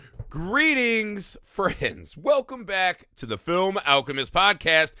Greetings, friends. Welcome back to the Film Alchemist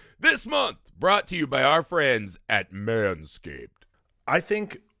podcast. This month, brought to you by our friends at Manscaped. I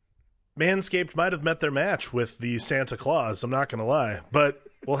think Manscaped might have met their match with the Santa Claus. I'm not going to lie, but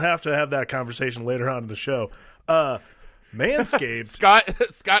we'll have to have that conversation later on in the show. Manscaped.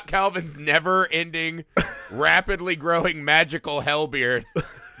 Scott Calvin's never-ending, rapidly growing magical hell beard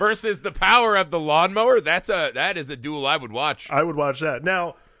versus the power of the lawnmower. That is a duel I would watch. I would watch that.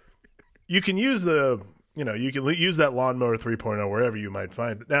 Now, you can use use that lawnmower 3.0 wherever you might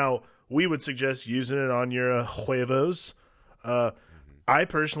find it. Now, we would suggest using it on your huevos. I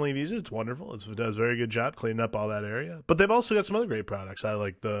personally use it. It's wonderful. It does a very good job cleaning up all that area. But they've also got some other great products. I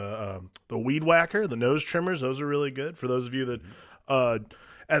like the Weed Whacker, the nose trimmers. Those are really good for those of you that,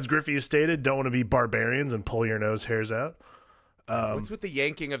 as Griffey has stated, don't want to be barbarians and pull your nose hairs out. What's with the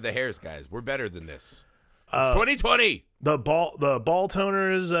yanking of the hairs, guys? We're better than this. It's 2020. The ball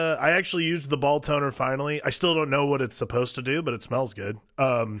toner is. I actually used the ball toner finally. I still don't know what it's supposed to do, but it smells good.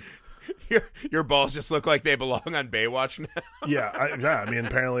 Your balls just look like they belong on Baywatch now. Yeah. I mean,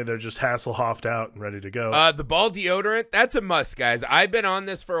 apparently they're just Hasselhoffed out and ready to go. The ball deodorant, that's a must, guys. I've been on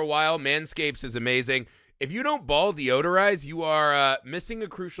this for a while. Manscaped is amazing. If you don't ball deodorize, you are missing a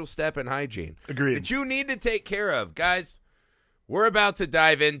crucial step in hygiene. Agreed. That you need to take care of, guys. We're about to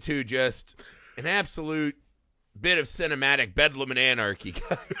dive into just an absolute bit of cinematic bedlam and anarchy,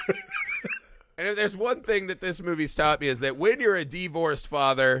 guys. And if there's one thing that this movie's taught me is that when you're a divorced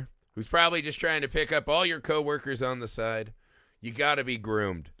father who's probably just trying to pick up all your coworkers on the side, you got to be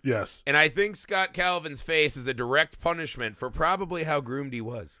groomed. Yes. And I think Scott Calvin's face is a direct punishment for probably how groomed he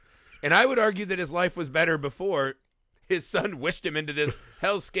was. And I would argue that his life was better before his son wished him into this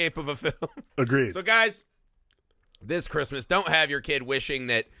hellscape of a film. Agreed. So, guys, this Christmas, don't have your kid wishing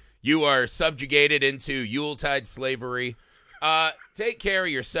that you are subjugated into Yuletide slavery. Take care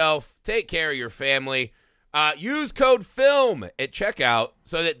of yourself. Take care of your family. Use code FILM at checkout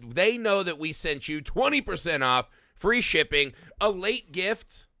so that they know that we sent you 20% off, free shipping. A late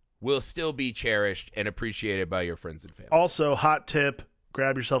gift will still be cherished and appreciated by your friends and family. Also, hot tip,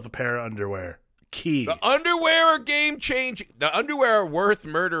 grab yourself a pair of underwear. Key. The underwear are game-changing. The underwear are worth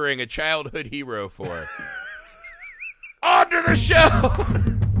murdering a childhood hero for. On to the show!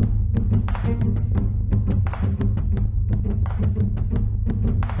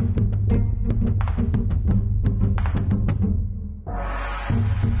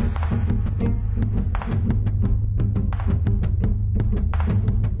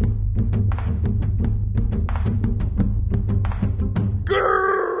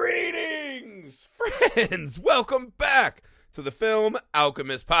 Greetings, friends! Welcome back to the Film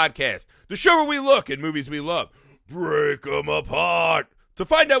Alchemist podcast, the show where we look at movies we love, break them apart to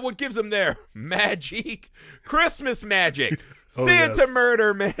find out what gives them their magic, Christmas magic, Santa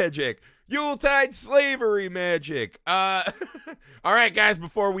murder magic, Yuletide slavery magic. All right, guys,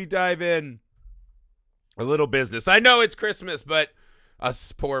 before we dive in, a little business. I know it's Christmas, but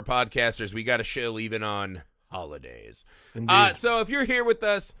us poor podcasters, we got to chill even on holidays. So if you're here with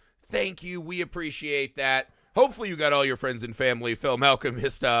us, thank you. We appreciate that. Hopefully you got all your friends and family Film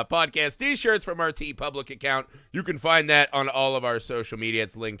Alchemist podcast t-shirts from our TeePublic account. You can find that on all of our social media.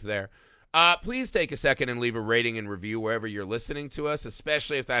 It's linked there. Please take a second and leave a rating and review wherever you're listening to us,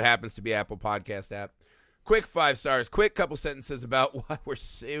 especially if that happens to be Apple Podcast app. Quick 5 stars, quick couple sentences about why we're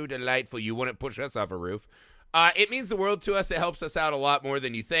so delightful you wouldn't push us off a roof. It means the world to us. It helps us out a lot more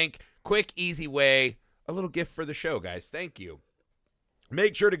than you think. Quick, easy way. A little gift for the show, guys. Thank you.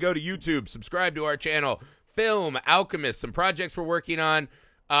 Make sure to go to YouTube, subscribe to our channel, Film Alchemist, some projects we're working on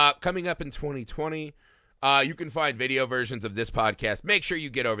coming up in 2020. You can find video versions of this podcast. Make sure you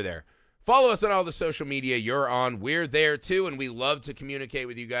get over there. Follow us on all the social media you're on. We're there too, and we love to communicate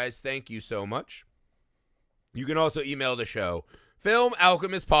with you guys. Thank you so much. You can also email the show,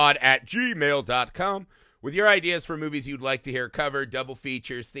 filmalchemistpod@gmail.com, with your ideas for movies you'd like to hear covered, double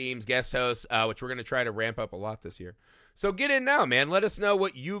features, themes, guest hosts, which we're going to try to ramp up a lot this year. So get in now, man. Let us know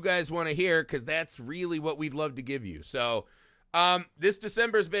what you guys want to hear, because that's really what we'd love to give you. So this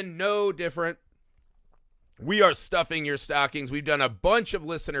December's been no different. We are stuffing your stockings. We've done a bunch of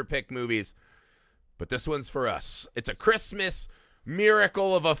listener pick movies, but this one's for us. It's a Christmas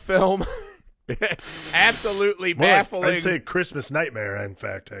miracle of a film. Absolutely baffling. I'd say Christmas nightmare, in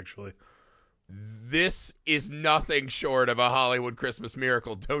fact, actually. This is nothing short of a Hollywood Christmas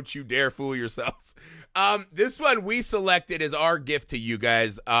miracle. Don't you dare fool yourselves. This one we selected as our gift to you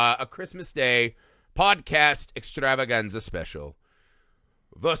guys, a Christmas Day podcast extravaganza special.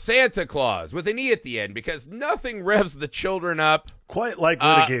 The Santa Claus, with an E at the end, because nothing revs the children up. Quite like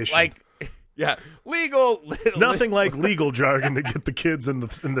litigation. Yeah, legal. Nothing like legal jargon to get the kids in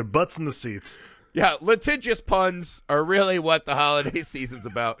their butts in the seats. Yeah, litigious puns are really what the holiday season's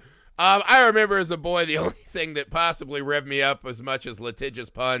about. I remember as a boy, the only thing that possibly revved me up as much as litigious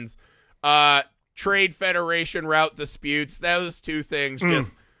puns, Trade Federation route disputes. Those two things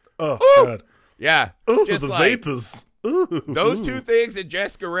just. Oh, ooh, God. Yeah. Ooh, just the like, vapors. Ooh. Those two things and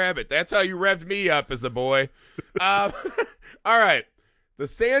Jessica Rabbit. That's how you revved me up as a boy. All right. The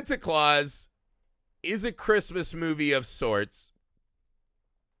Santa Claus is a Christmas movie of sorts.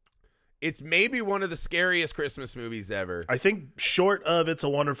 It's maybe one of the scariest Christmas movies ever. I think short of It's a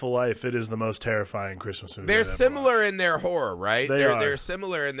Wonderful Life, it is the most terrifying Christmas movie. They're I've ever similar watched. in their horror, right? They're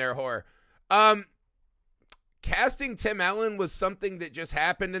similar in their horror. Casting Tim Allen was something that just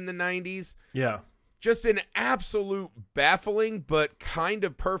happened in the 90s. Yeah. Just an absolute baffling but kind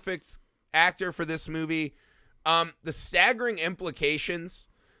of perfect actor for this movie. The staggering implications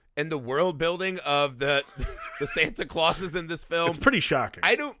and the world building of the Santa Clauses in this film. It's pretty shocking.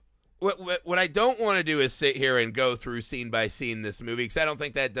 What I don't want to do is sit here and go through scene by scene this movie, because I don't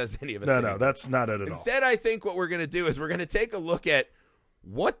think that does any of us any No, good. that's not it at all. Instead, I think what we're going to do is we're going to take a look at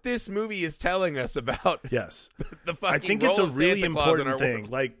what this movie is telling us about Yes. the fucking I think role it's a of really Santa Claus in important our thing.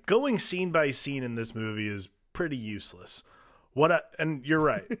 world. Like, going scene by scene in this movie is pretty useless. And you're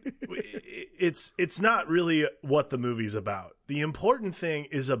right. It's not really what the movie's about. The important thing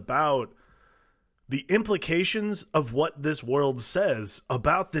is about the implications of what this world says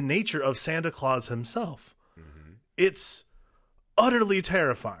about the nature of Santa Claus himself. Mm-hmm. It's utterly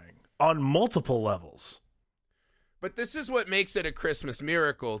terrifying on multiple levels. But this is what makes it a Christmas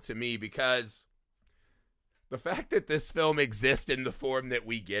miracle to me, because the fact that this film exists in the form that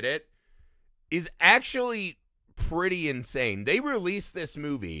we get it is actually pretty insane. They released this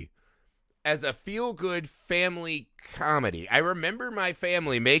movie as a feel-good family comedy. I remember my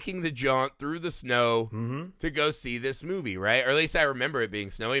family making the jaunt through the snow to go see this movie, right? Or at least I remember it being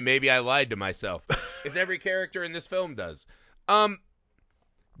snowy. Maybe I lied to myself, as every character in this film does.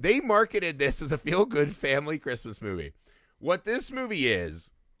 They marketed this as a feel-good family Christmas movie. What this movie is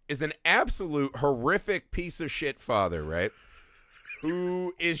an absolute horrific piece of shit father, right?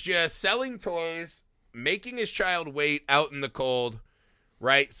 Who is just selling toys, making his child wait out in the cold,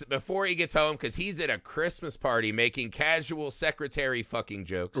 right, so before he gets home, because he's at a Christmas party making casual secretary fucking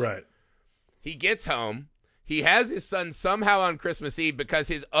jokes. Right. He gets home. He has his son somehow on Christmas Eve, because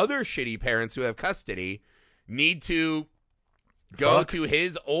his other shitty parents who have custody need to go to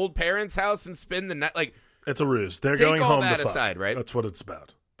his old parents' house and spend the night. Like, it's a ruse. They're take going all home that to fuck. aside, right? That's what it's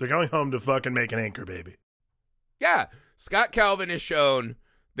about. They're going home to fucking make an anchor baby. Yeah. Scott Calvin has shown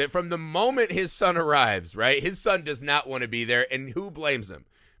that from the moment his son arrives, right, his son does not want to be there, and who blames him?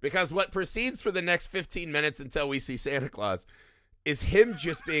 Because what proceeds for the next 15 minutes until we see Santa Claus is him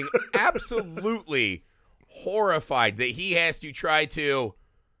just being absolutely horrified that he has to try to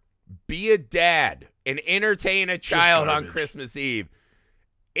be a dad and entertain a child on Christmas Eve.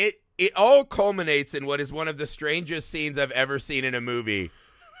 It all culminates in what is one of the strangest scenes I've ever seen in a movie.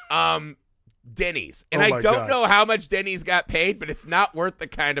 Denny's. And I don't know how much Denny's got paid, but it's not worth the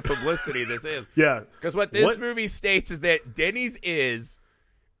kind of publicity this is. Yeah. Because what this movie states is that Denny's is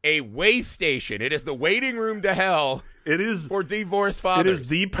a way station. It is the waiting room to hell. It is for divorced fathers. It is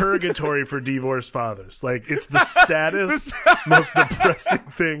the purgatory for divorced fathers. Like, it's the saddest, most depressing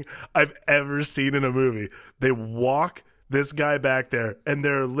thing I've ever seen in a movie. They walk this guy back there, and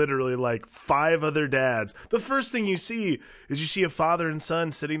there are literally like 5 other dads. The first thing you see is you see a father and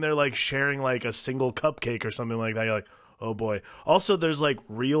son sitting there, like, sharing like a single cupcake or something like that. You're like, oh boy. Also, there's like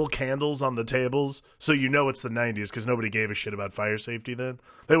real candles on the tables, so you know it's the 90s because nobody gave a shit about fire safety then.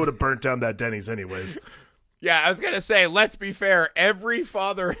 They would have burnt down that Denny's anyways. Yeah, I was going to say, let's be fair. Every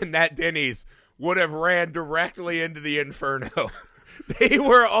father in that Denny's would have ran directly into the inferno. They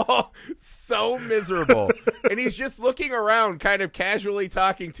were all so miserable. And he's just looking around, kind of casually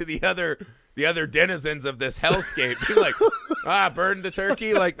talking to the other denizens of this hellscape. He's like, burned the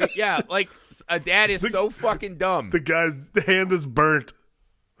turkey? Like, yeah, like a dad is so fucking dumb. The guy's hand is burnt.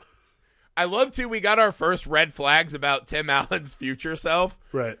 I love, too, we got our first red flags about Tim Allen's future self.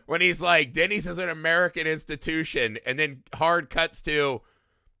 Right. When he's like, Denny's is an American institution, and then hard cuts to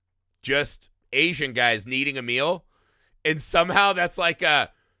just Asian guys needing a meal. And somehow that's like,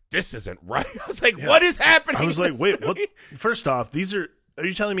 this isn't right. I was like, what is happening? I was like, wait, what? First off, are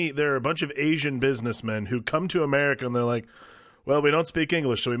you telling me there are a bunch of Asian businessmen who come to America and they're like, well, we don't speak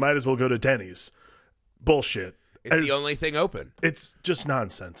English, so we might as well go to Denny's. Bullshit. It's the only thing open. It's just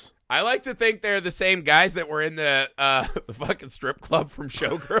nonsense. I like to think they're the same guys that were in the fucking strip club from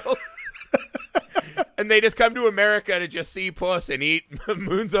Showgirls. and they just come to America to just see puss and eat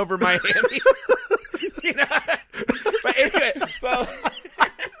moons over Miami. You know? But anyway, so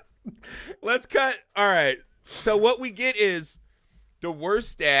let's cut. All right. So what we get is the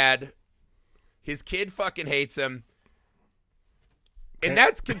worst dad. His kid fucking hates him. And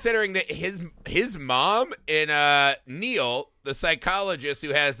that's considering that his mom and Neil, the psychologist who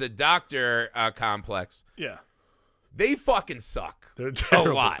has the doctor complex, Yeah. they fucking suck. They're A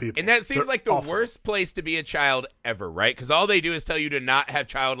terrible lot. people. And that seems They're like the awful. worst place to be a child ever, right? Because all they do is tell you to not have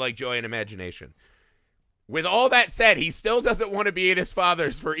childlike joy and imagination. With all that said, he still doesn't want to be at his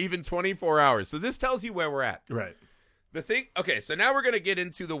father's for even 24 hours. So this tells you where we're at. Right. Okay, so now we're going to get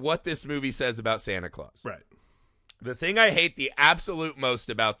into what this movie says about Santa Claus. Right. The thing I hate the absolute most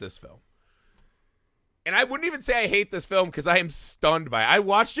about this film, and I wouldn't even say I hate this film because I am stunned by it. I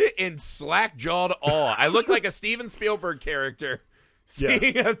watched it in slack-jawed awe. I look like a Steven Spielberg character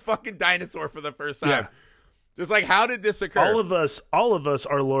seeing a fucking dinosaur for the first time. Yeah. Just like, how did this occur? All of us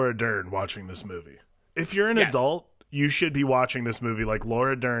are Laura Dern watching this movie. If you're an Yes. adult, you should be watching this movie like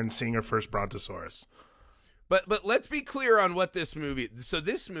Laura Dern seeing her first Brontosaurus. But let's be clear on what this movie. So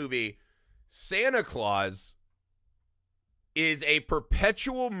this movie, Santa Claus, is a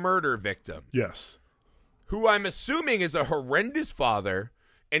perpetual murder victim Yes. who I'm assuming is a horrendous father,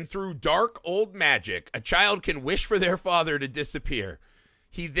 and through dark old magic, a child can wish for their father to disappear.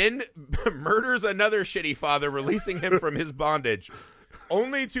 He then murders another shitty father, releasing him from his bondage,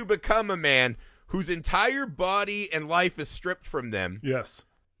 only to become a man whose entire body and life is stripped from them Yes.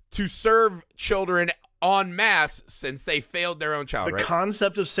 to serve children en masse since they failed their own child, The right?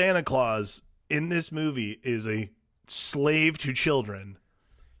 concept of Santa Claus in this movie is a slave to children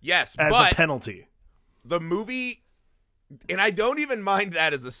Yes, as but a penalty. the movie, and I don't even mind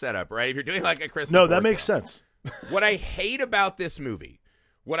that as a setup, right? If you're doing like a Christmas No, that forecast. makes sense. What I hate about this movie,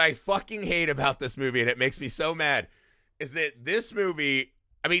 what I fucking hate about this movie, and it makes me so mad, is that this movie,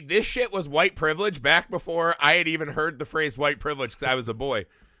 I mean, this shit was white privilege back before I had even heard the phrase white privilege because I was a boy.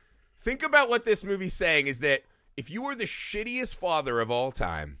 Think about what this movie's saying is that if you were the shittiest father of all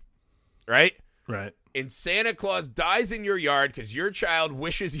time, right? Right. And Santa Claus dies in your yard because your child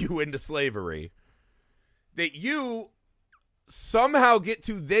wishes you into slavery, that you somehow get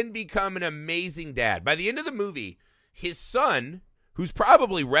to then become an amazing dad. By the end of the movie, his son, who's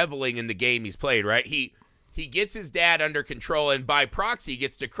probably reveling in the game he's played, right? He gets his dad under control and by proxy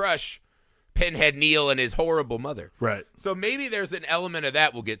gets to crush Pinhead Neil and his horrible mother. Right. So maybe there's an element of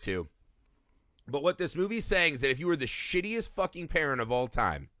that we'll get to. But what this movie's saying is that if you were the shittiest fucking parent of all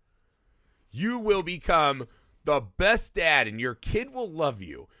time, you will become the best dad and your kid will love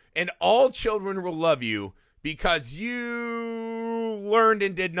you. And all children will love you because you learned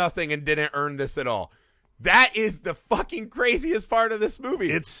and did nothing and didn't earn this at all. That is the fucking craziest part of this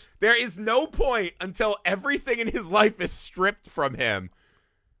movie. There is no point until everything in his life is stripped from him.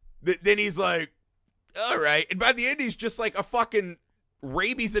 Then he's like, all right. And by the end, he's just like a fucking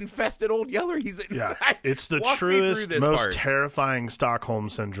rabies-infested old yeller. Yeah, it's the Walk me through truest, this most part. terrifying Stockholm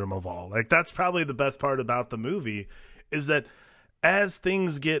syndrome of all. Like, that's probably the best part about the movie is that as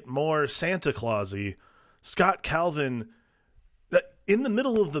things get more Santa Claus-y, Scott Calvin, in the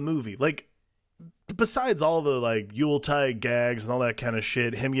middle of the movie, like, besides all the like Yuletide gags and all that kind of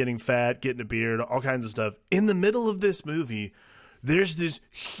shit, him getting fat, getting a beard, all kinds of stuff, in the middle of this movie, there's this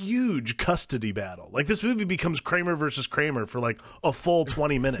huge custody battle. Like, this movie becomes Kramer versus Kramer for like a full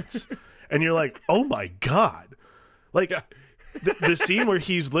 20 minutes. And you're like, oh my God. Like, the scene where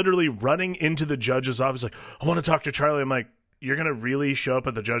he's literally running into the judge's office, like, I want to talk to Charlie. I'm like, you're going to really show up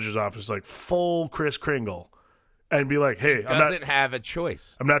at the judge's office like full Kris Kringle and be like, hey, doesn't have a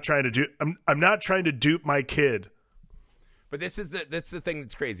choice. I'm not trying to dupe my kid. But that's the thing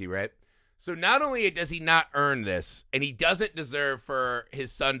that's crazy, right? So not only does he not earn this, and he doesn't deserve for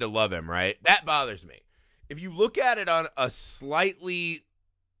his son to love him, right? That bothers me. If you look at it on a slightly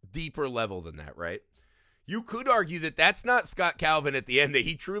deeper level than that, right? You could argue that that's not Scott Calvin at the end, that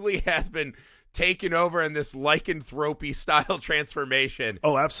he truly has been taken over in this lycanthropy style transformation.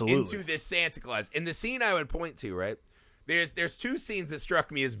 Oh, absolutely. Into this Santa Claus. And the scene I would point to, right? There's two scenes that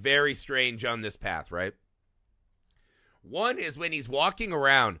struck me as very strange on this path, right? One is when he's walking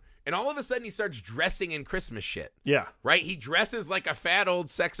around and all of a sudden he starts dressing in Christmas shit. Yeah. Right? He dresses like a fat old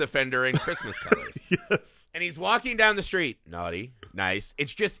sex offender in Christmas colors. Yes. And he's walking down the street. Naughty. Nice.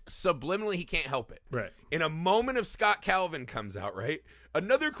 It's just subliminally he can't help it. Right. In a moment of Scott Calvin comes out, right?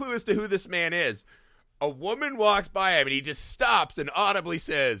 Another clue as to who this man is. A woman walks by him and he just stops and audibly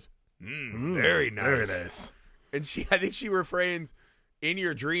says, very nice. Very nice. And I think she refrains, in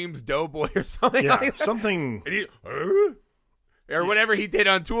your dreams, doughboy or something Yeah, like that. something. And he, or whatever he did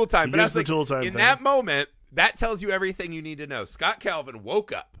on Tool Time. He But I gives was the Tool Time in thing. that moment, that tells you everything you need to know. Scott Calvin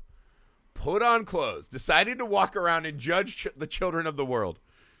woke up, put on clothes, decided to walk around and judge the children of the world.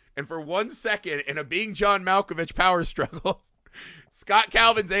 And for 1 second, in a being John Malkovich power struggle, Scott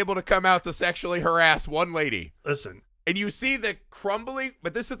Calvin's able to come out to sexually harass one lady. Listen, And you see the crumbling,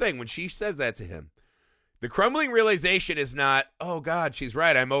 but this is the thing, when she says that to him, the crumbling realization is not, oh God, she's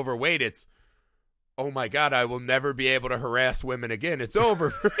right, I'm overweight. It's, oh my God, I will never be able to harass women again. It's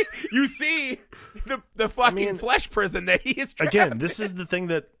over. You see the fucking flesh prison that he is trapped again, this is the thing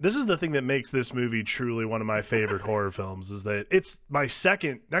that makes this movie truly one of my favorite horror films, is that it's my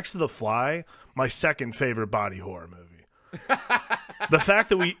second, next to The Fly, my second favorite body horror movie. The fact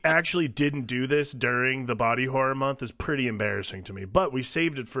that we actually didn't do this during the body horror month is pretty embarrassing to me, but we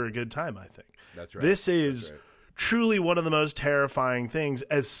saved it for a good time, I think. That's right. This is truly one of the most terrifying things,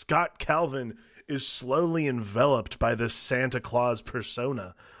 as Scott Calvin is slowly enveloped by this Santa Claus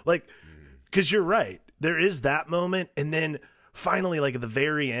persona. Like, because you're right, there is that moment, and then finally, like at the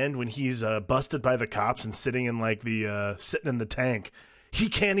very end, when he's busted by the cops and sitting in like the sitting in the tank, he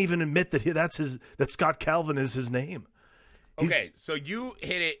can't even admit that that Scott Calvin is his name. Okay, so you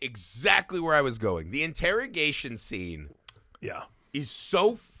hit it exactly where I was going. The interrogation scene, is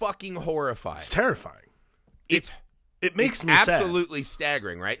so fucking horrifying. It's terrifying. It makes me absolutely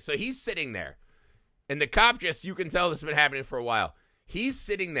staggering, right? So he's sitting there, and the cop you can tell this has been happening for a while. He's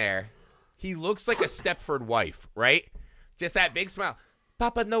sitting there. He looks like a Stepford wife, right? Just that big smile.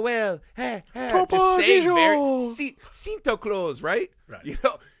 Papa Noel, hey, just saying very Santa Claus, right? You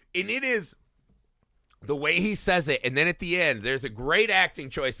know, and it is the way he says it, and then at the end, there's a great acting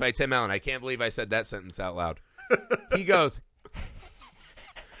choice by Tim Allen. I can't believe I said that sentence out loud. He goes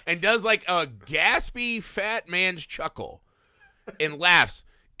and does like a gaspy fat man's chuckle and laughs.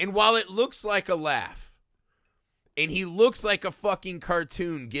 And while it looks like a laugh, and he looks like a fucking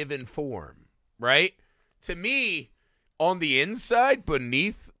cartoon given form, right? To me, on the inside,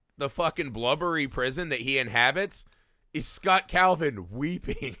 beneath the fucking blubbery prison that he inhabits, is Scott Calvin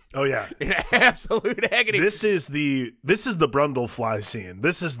weeping. Oh yeah, in absolute agony. This is the Brundlefly scene.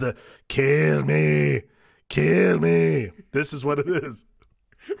 This is the kill me. This is what it is.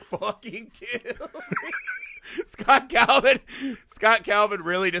 Fucking kill me. Scott Calvin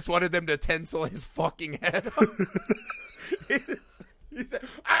really just wanted them to tinsel his fucking head up. He said,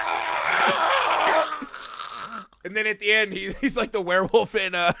 ah! And then at the end, he's like the werewolf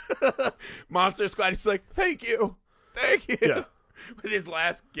in Monster Squad. He's like, thank you. Yeah. With his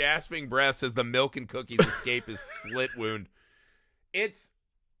last gasping breaths as the milk and cookies escape his slit wound. It's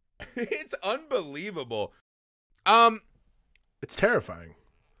unbelievable. It's terrifying.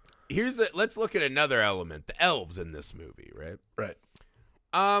 Let's look at another element. The elves in this movie, right? Right.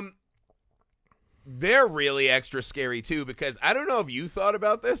 They're really extra scary too, because I don't know if you thought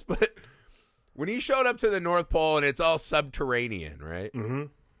about this, but when he showed up to the North Pole and it's all subterranean, right? Mm-hmm.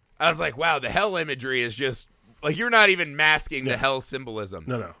 I was like, wow, the hell imagery is just like, you're not even masking the hell symbolism.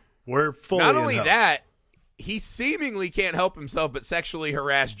 No. We're fully Not in only hell. that, he seemingly can't help himself but sexually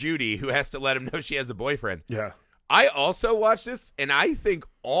harass Judy, who has to let him know she has a boyfriend. Yeah. I also watched this, and I think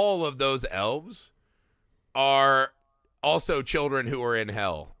all of those elves are also children who are in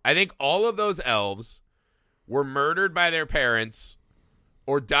hell. I think all of those elves were murdered by their parents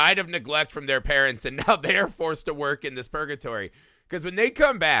or died of neglect from their parents, and now they're forced to work in this purgatory. Because when they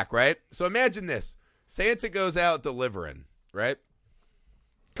come back, right? So imagine this. Santa goes out delivering, right?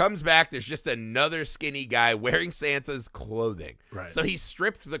 Comes back, there's just another skinny guy wearing Santa's clothing. Right. So he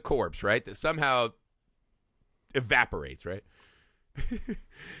stripped the corpse, right? That somehow evaporates, right?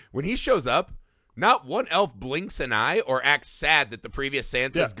 When he shows up, not one elf blinks an eye or acts sad that the previous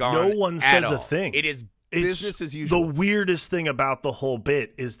Santa's gone. No one at says a all. thing. It's business as usual. The weirdest thing about the whole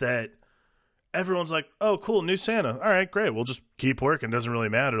bit is that everyone's like, oh, cool, new Santa. All right, great. We'll just keep working. Doesn't really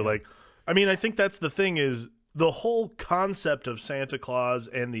matter. Like, I mean, I think that's the thing, is the whole concept of Santa Claus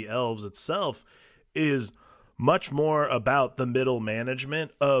and the elves itself is much more about the middle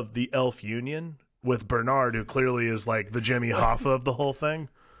management of the elf union, with Bernard, who clearly is like the Jimmy Hoffa of the whole thing.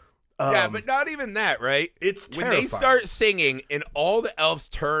 Yeah, but not even that, right? It's when terrifying. they start singing and all the elves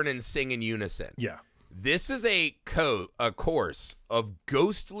turn and sing in unison. Yeah. This is a course of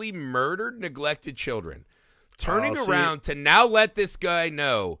ghostly, murdered, neglected children turning around to now let this guy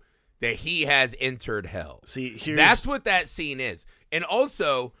know that he has entered hell. That's what that scene is. And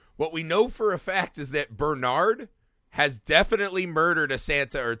also, what we know for a fact is that Bernard has definitely murdered a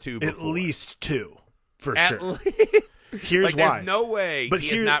Santa or two before. At least two, for At sure. like, Here's why. There's no way he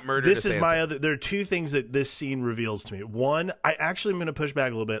has not murdered This a is Santa. my other. There are two things that this scene reveals to me. One, I actually am going to push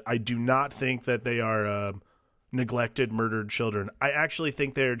back a little bit. I do not think that they are neglected, murdered children. I actually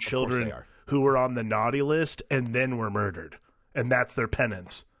think they're children they are. who were on the naughty list and then were murdered, and that's their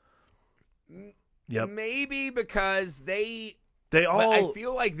penance. Yep. Maybe because They but all. I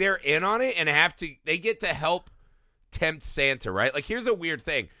feel like they're in on it and they get to help tempt Santa, right? Like, here's a weird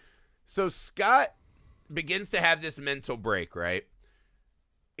thing. So Scott begins to have this mental break, right?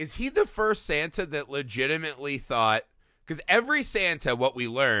 Is he the first Santa that legitimately thought, because every Santa, what we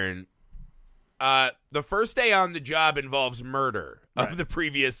learn, the first day on the job involves murder of the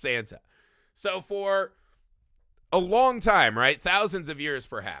previous Santa. So for a long time, right? Thousands of years,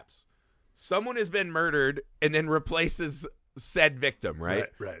 perhaps, someone has been murdered and then replaces said victim, right?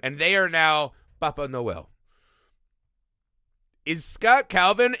 Right. And they are now Papa Noel. Is Scott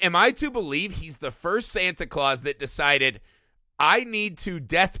Calvin, am I to believe he's the first Santa Claus that decided, I need to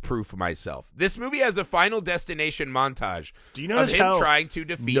death-proof myself? This movie has a Final Destination montage. Do you notice of him how trying to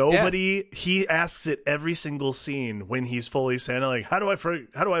defeat nobody? He asks it every single scene when he's fully Santa. Like, how do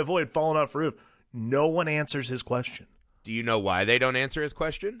I avoid falling off the roof? No one answers his question. Do you know why they don't answer his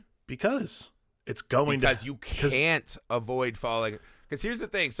question? Because it's going Because to you can't avoid falling. Because here's the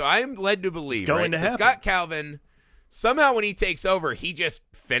thing. So I am led to believe, going right? to So happen. Scott Calvin, somehow when he takes over, he just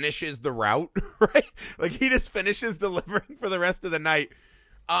finishes the route, right? Like, he just finishes delivering for the rest of the night.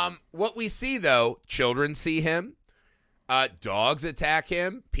 What we see, though, children see him. Dogs attack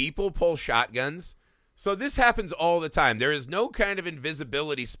him. People pull shotguns. So this happens all the time. There is no kind of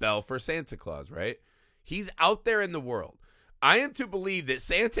invisibility spell for Santa Claus, right? He's out there in the world. I am to believe that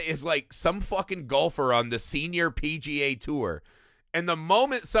Santa is like some fucking golfer on the senior PGA tour. And the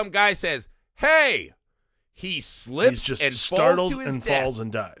moment some guy says, hey, he slips he's just and falls startled to his and death. falls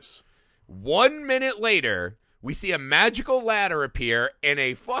and dies. 1 minute later, we see a magical ladder appear and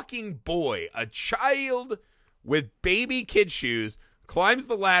a fucking boy, a child with baby kid shoes, climbs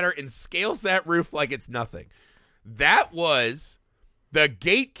the ladder and scales that roof like it's nothing. That was the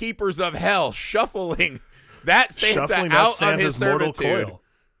gatekeepers of hell shuffling that Santa out of his mortal servitude. coil.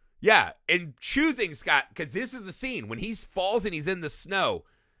 Yeah, and choosing Scott, because this is the scene when he falls and he's in the snow,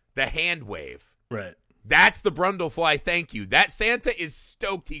 the hand wave. Right. That's the Brundlefly. Thank you. That Santa is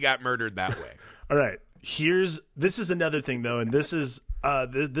stoked he got murdered that way. All right. This is another thing though, and this is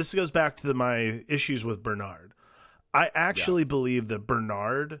this goes back to my issues with Bernard. I actually believe that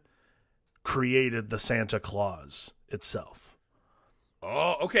Bernard created the Santa Claus itself.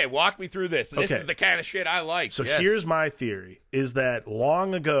 Oh, okay. Walk me through this. This is the kind of shit I like. So Yes. here's my theory, is that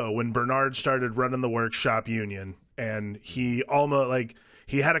long ago when Bernard started running the workshop union, and he almost like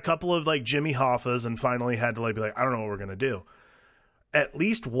he had a couple of like Jimmy Hoffas and finally had to like be like, I don't know what we're going to do. At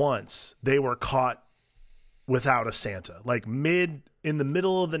least once they were caught without a Santa. Like in the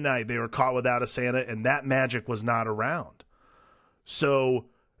middle of the night, they were caught without a Santa, and that magic was not around. So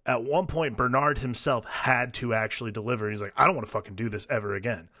at one point, Bernard himself had to actually deliver. He's like, I don't want to fucking do this ever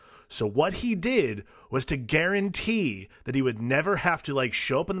again. So what he did was to guarantee that he would never have to like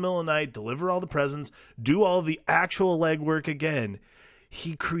show up in the middle of the night, deliver all the presents, do all of the actual legwork again.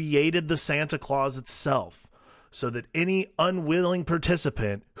 He created the Santa Claus itself so that any unwilling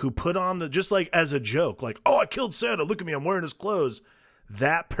participant who put on just like as a joke, like, oh, I killed Santa, look at me, I'm wearing his clothes,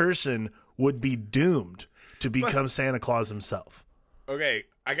 that person would be doomed to become Santa Claus himself. Okay,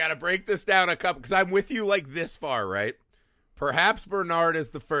 I got to break this down a couple, because I'm with you like this far, right? Perhaps Bernard is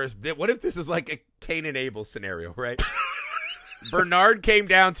the first. What if this is like a Cain and Abel scenario, right? Bernard came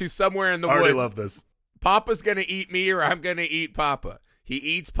down to somewhere in the I already woods. love this. Papa's going to eat me or I'm going to eat Papa. He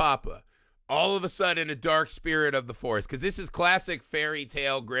eats Papa. All of a sudden, a dark spirit of the forest, because this is classic fairy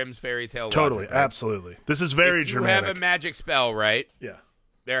tale, Grimm's fairy tale. Totally, logic, right? Absolutely. This is very if you dramatic. have a magic spell, right? Yeah.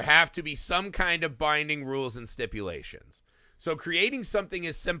 There have to be some kind of binding rules and stipulations. So creating something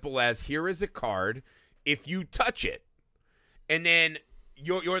as simple as, here is a card, if you touch it, and then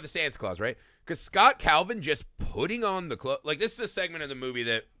you're the Santa Claus, right? Because Scott Calvin just putting on the clothes, like this is a segment of the movie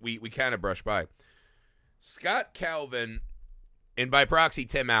that we kind of brush by. Scott Calvin, and by proxy,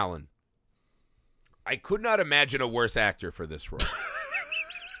 Tim Allen. I could not imagine a worse actor for this role.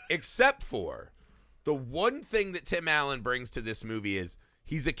 Except for the one thing that Tim Allen brings to this movie is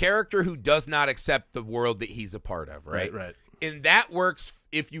he's a character who does not accept the world that he's a part of, right? Right. And that works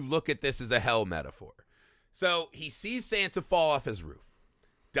if you look at this as a hell metaphor. So he sees Santa fall off his roof,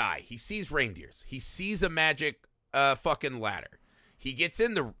 die. He sees reindeers. He sees a magic fucking ladder. He gets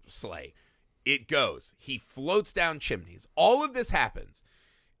in the sleigh. It goes. He floats down chimneys. All of this happens.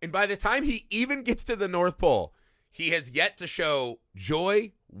 And by the time he even gets to the North Pole, he has yet to show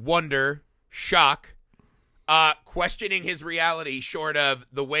joy, wonder, shock, questioning his reality short of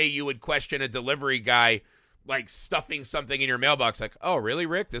the way you would question a delivery guy like stuffing something in your mailbox. Like, oh, really,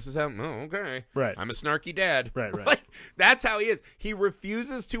 Rick? This is how. Oh, okay. Right. I'm a snarky dad. Right. Like, that's how he is. He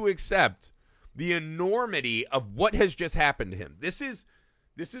refuses to accept the enormity of what has just happened to him. This is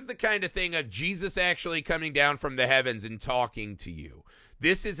the kind of thing of Jesus actually coming down from the heavens and talking to you.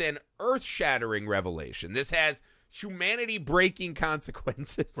 This is an earth-shattering revelation. This has humanity-breaking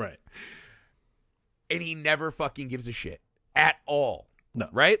consequences. Right. And he never fucking gives a shit at all. No.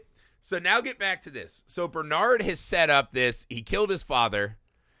 Right? So now get back to this. So Bernard has set up this. He killed his father.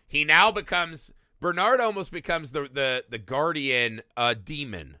 He now becomes... Bernard almost becomes the guardian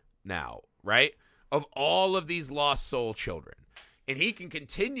demon now, right? Of all of these lost soul children. And he can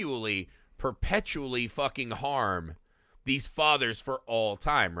continually, perpetually fucking harm these fathers for all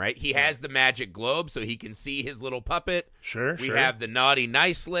time, right? He has the magic globe so he can see his little puppet. Sure. We have the naughty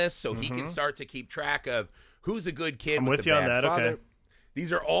nice list so he can start to keep track of who's a good kid. I'm with with the you on bad that. father. Okay.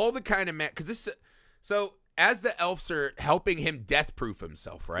 These are all the kind of because this. So as the elves are helping him death-proof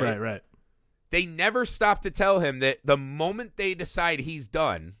himself, right? Right. They never stop to tell him that the moment they decide he's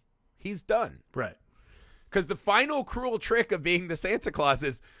done, he's done. Right. Because the final cruel trick of being the Santa Claus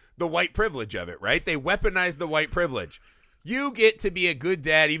is the white privilege of it, right? They weaponize the white privilege. You get to be a good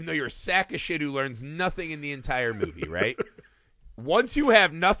dad even though you're a sack of shit who learns nothing in the entire movie, right? Once you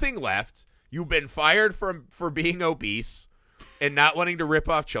have nothing left, you've been fired for being obese and not wanting to rip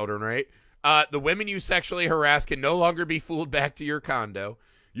off children, right? The women you sexually harass can no longer be fooled back to your condo.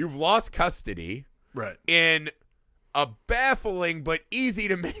 You've lost custody. Right. In a baffling but easy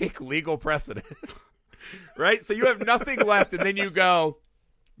to make legal precedent. Right? So you have nothing left, and then you go,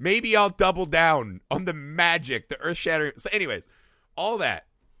 maybe I'll double down on the magic, the earth-shattering. So anyways, all that,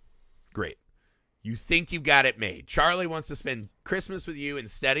 great. You think you've got it made. Charlie wants to spend Christmas with you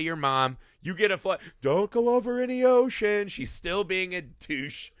instead of your mom. You get a flight. Don't go over any ocean. She's still being a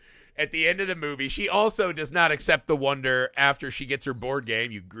douche at the end of the movie. She also does not accept the wonder after she gets her board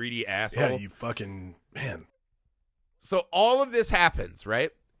game, you greedy asshole. Yeah, you fucking, man. So all of this happens,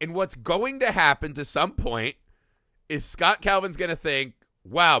 right? And what's going to happen to some point is Scott Calvin's going to think,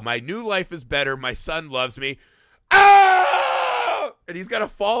 wow, my new life is better. My son loves me. Ah! And he's going to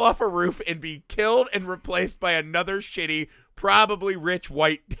fall off a roof and be killed and replaced by another shitty, probably rich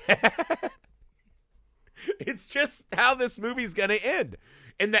white dad. It's just how this movie's going to end.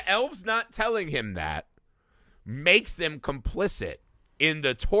 And the elves not telling him that makes them complicit in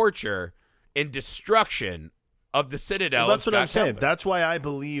the torture and destruction of the Citadel. Well, that's what I'm saying. Calvin. That's why I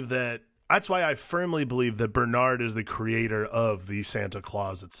believe that. That's why I firmly believe that Bernard is the creator of the Santa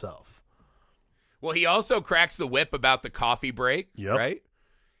Claus itself. Well, he also cracks the whip about the coffee break, Yep. right?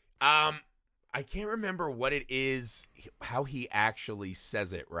 I can't remember what it is, how he actually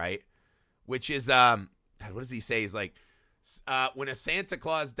says it, right? Which is, God, what does he say? He's like, when a Santa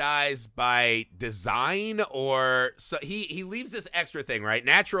Claus dies by design or so he leaves this extra thing, right?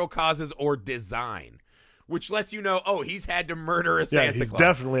 Natural causes or design, which lets you know, oh, he's had to murder a Santa Yeah, he's Claus.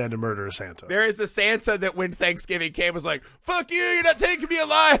 definitely had to murder a Santa. There is a Santa that when Thanksgiving came was like, fuck you, you're not taking me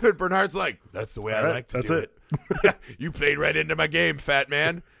alive. And Bernard's like, that's the way I like to do it. You played right into my game, fat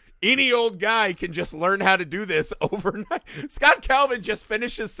man. Any old guy can just learn how to do this overnight. Scott Calvin just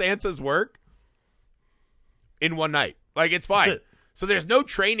finishes Santa's work in one night. Like, it's fine. It. So there's no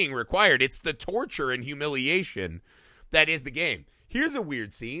training required. It's the torture and humiliation that is the game. Here's a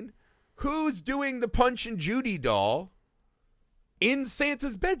weird scene. Who's doing the Punch and Judy doll in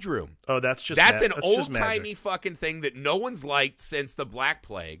Santa's bedroom? Oh, that's just That's an just old-timey magic. fucking thing that no one's liked since the Black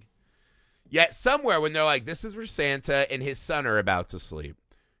Plague. Yet somewhere when they're like, this is where Santa and his son are about to sleep,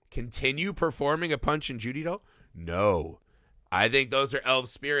 continue performing a Punch and Judy doll? No. I think those are elf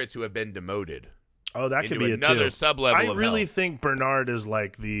spirits who have been demoted. Oh, that could into be another it too. sublevel I of really hell. think Bernard is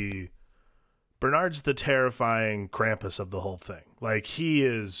like Bernard's the terrifying Krampus of the whole thing. Like, he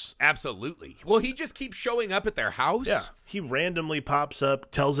is. Absolutely. Well, he just keeps showing up at their house. Yeah, he randomly pops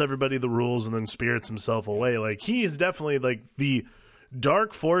up, tells everybody the rules, and then spirits himself away. Like, he is definitely like the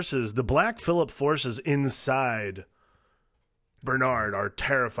dark forces, the Black Phillip forces inside Bernard are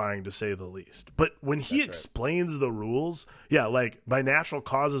terrifying to say the least. But when he explains the rules, yeah, like by natural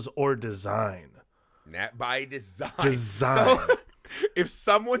causes or design. By design. Design. So, if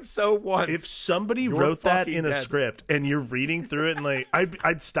someone so wants, If somebody You're wrote that fucking in a dead. script and you're reading through it and like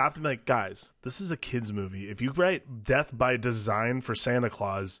I'd stop and be like, guys, this is a kid's movie. If you write death by design for Santa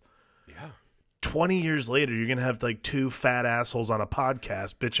Claus, yeah, 20 years later you're gonna have like two fat assholes on a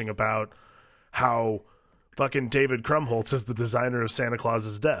podcast bitching about how fucking David Krumholtz is the designer of Santa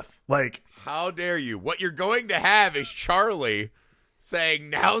Claus's death. Like, how dare you? What you're going to have is Charlie saying,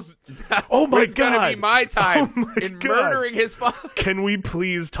 "Now's Oh my it's gonna God. be my time Oh my in God. murdering his father." Can we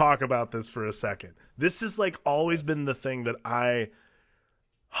please talk about this for a second? This has like always been the thing that I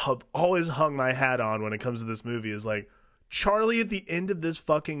have always hung my hat on when it comes to this movie is like Charlie at the end of this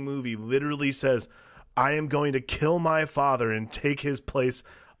fucking movie literally says, "I am going to kill my father and take his place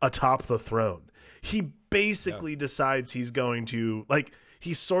atop the throne." He basically decides he's going to like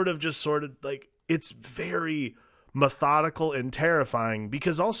he's sort of like it's very methodical and terrifying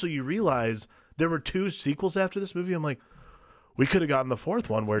because also you realize there were 2 sequels after this movie. I'm like, we could have gotten the 4th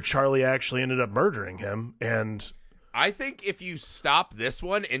one where Charlie actually ended up murdering him. And I think if you stop this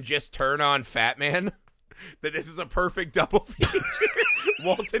one and just turn on Fat Man, that this is a perfect double feature.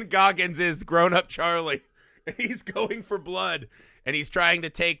 Walton Goggins is grown-up Charlie, and he's going for blood, and he's trying to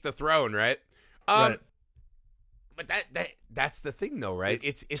take the throne, right? Right. But that's the thing, though, right?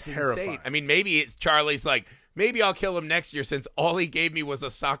 It's terrifying. insane. I mean, maybe it's Charlie's like, maybe I'll kill him next year since all he gave me was a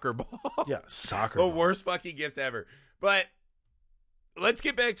soccer ball. yeah, soccer. The ball. worst fucking gift ever. But let's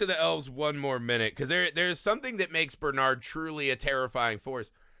get back to the elves one more minute, because there's something that makes Bernard truly a terrifying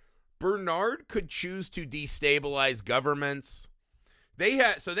force. Bernard could choose to destabilize governments. They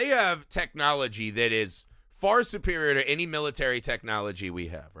have technology that is far superior to any military technology we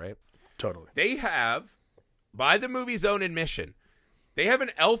have, right? Totally. They have, by the movie's own admission, they have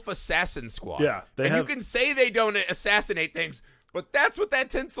an elf assassin squad. Yeah, you can say they don't assassinate things, but that's what that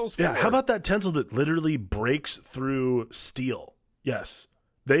tinsel's for. Yeah, how about that tinsel that literally breaks through steel? Yes,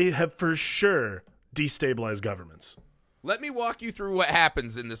 they have for sure destabilized governments. Let me walk you through what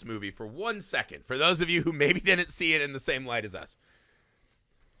happens in this movie for 1 second, for those of you who maybe didn't see it in the same light as us.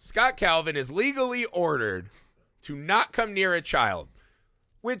 Scott Calvin is legally ordered to not come near a child,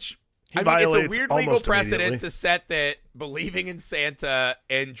 which, He I mean, it's a violates weird legal almost precedent immediately. to set that believing in Santa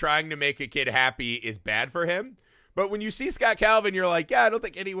and trying to make a kid happy is bad for him. But when you see Scott Calvin, you're like, yeah, I don't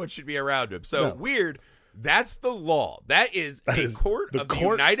think anyone should be around him. So No. weird. That's the law. That is a court of the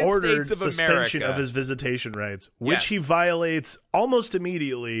United ordered States of suspension America. of his visitation rights, which Yes. he violates almost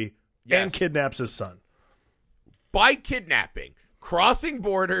immediately and Yes. kidnaps his son. By kidnapping, crossing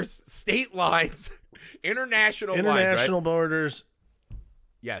borders, state lines, international lines, International right? borders.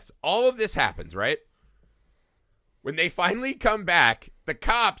 Yes, all of this happens, right? When they finally come back, the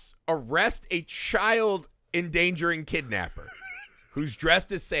cops arrest a child endangering kidnapper who's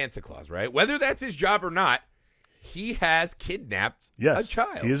dressed as Santa Claus, right? Whether that's his job or not, he has kidnapped Yes, a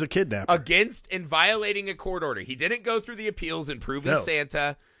child. he is a kidnapper. Against and violating a court order. He didn't go through the appeals and prove he's No.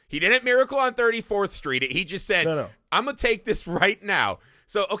 Santa. He didn't miracle on 34th Street. He just said, No. I'm going to take this right now.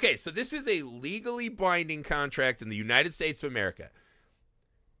 So, okay, so this is a legally binding contract in the United States of America.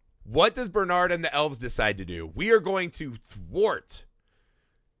 What does Bernard and the elves decide to do? We are going to thwart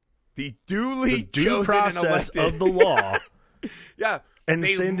the The due chosen process and elected. of the law Yeah. and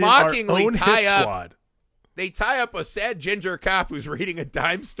They send in our mockingly own tie hit up squad. They tie up a sad ginger cop who's reading a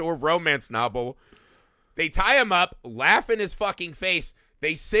dime store romance novel. They tie him up, laugh in his fucking face.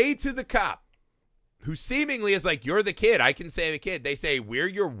 They say to the cop, who seemingly is like, you're the kid, I can save a kid. They say, we're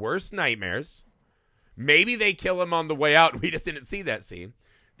your worst nightmares. Maybe they kill him on the way out. We just didn't see that scene.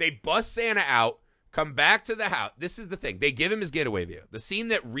 They bust Santa out, come back to the house. This is the thing. They give him his getaway view. The scene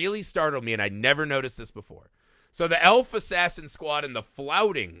that really startled me, and I never noticed this before. So the elf assassin squad and the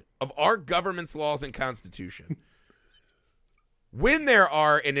flouting of our government's laws and constitution. When there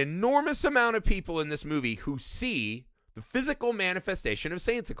are an enormous amount of people in this movie who see the physical manifestation of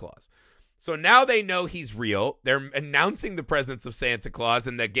Santa Claus. So now they know he's real. They're announcing the presence of Santa Claus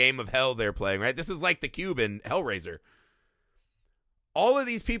in the game of hell they're playing, right? This is like the Cube in Hellraiser. All of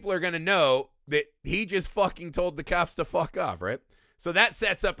these people are going to know that he just fucking told the cops to fuck off, right? So that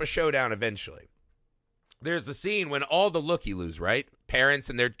sets up a showdown eventually. There's a scene when all the looky-loos, right? Parents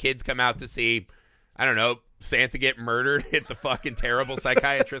and their kids come out to see, I don't know, Santa get murdered at the fucking terrible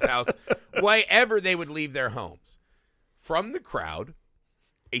psychiatrist's house. Wherever they would leave their homes. From the crowd,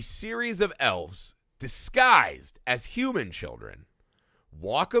 a series of elves disguised as human children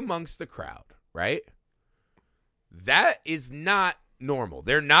walk amongst the crowd, right? That is not normal.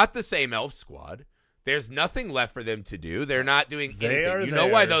 They're not the same elf squad. There's nothing left for them to do. They're not doing anything. You know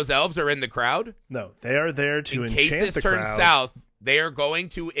why those elves are in the crowd? No, they are there to In enchant case this the turns crowd. south, they are going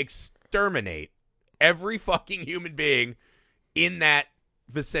to exterminate every fucking human being in that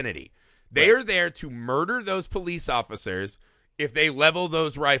vicinity. They are there to murder those police officers if they level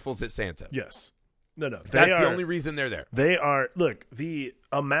those rifles at Santa. Yes. No. That's the only reason they're there. They are. Look, the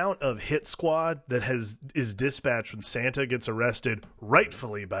amount of hit squad that is dispatched when Santa gets arrested,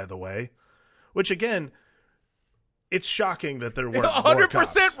 rightfully, by the way. Which again, it's shocking that there weren't more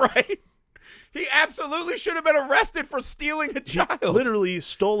cops. 100% right. He absolutely should have been arrested for stealing a child. Literally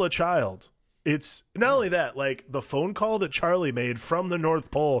stole a child. It's not only that, like the phone call that Charlie made from the North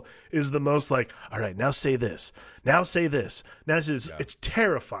Pole is the most like, all right, now say this. Now say this. Now this is, it's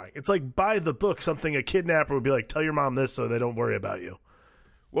terrifying. It's like by the book, something a kidnapper would be like, tell your mom this so they don't worry about you.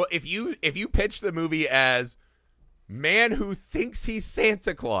 Well, if you pitch the movie as man who thinks he's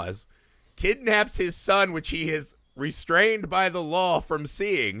Santa Claus kidnaps his son, which he is restrained by the law from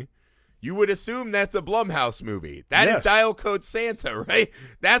seeing, you would assume that's a Blumhouse movie. That is Dial Code Santa, right?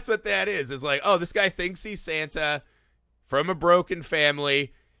 That's what that is. It's like, oh, this guy thinks he's Santa from a broken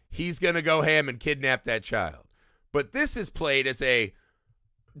family. He's going to go ham and kidnap that child. But this is played as a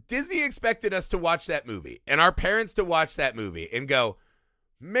Disney expected us to watch that movie and our parents to watch that movie and go,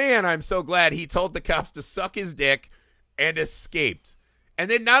 man, I'm so glad he told the cops to suck his dick and escaped. And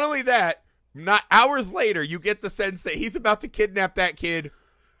then not only that, not hours later, you get the sense that he's about to kidnap that kid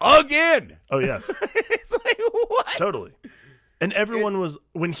again. Oh, yes. It's like, what? Totally. And everyone was,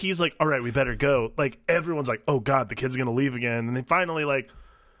 when he's like, all right, we better go, like, everyone's like, oh, God, the kid's going to leave again. And then finally, like,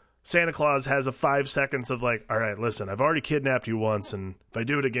 Santa Claus has a 5 seconds of like, all right, listen, I've already kidnapped you once, and if I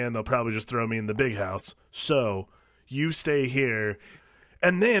do it again, they'll probably just throw me in the big house. So you stay here.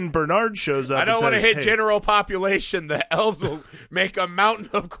 And then Bernard shows up. I don't want to hit hey, general population. The elves will make a mountain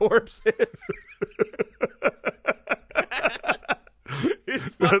of corpses.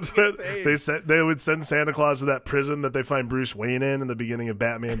 It's That's what insane. they said. They would send Santa Claus to that prison that they find Bruce Wayne in the beginning of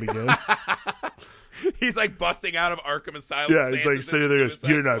Batman Begins. He's like busting out of Arkham Asylum. Yeah, he's like sitting there. Goes,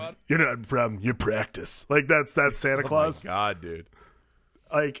 you're Squad. not a problem. You practice. Like that's Santa Claus. Oh my God, dude.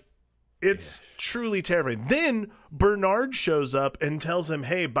 Like it's truly terrifying. Then Bernard shows up and tells him,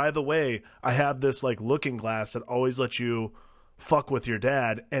 "Hey, by the way, I have this like looking glass that always lets you fuck with your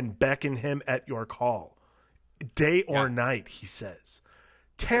dad and beckon him at your call, day or night." He says.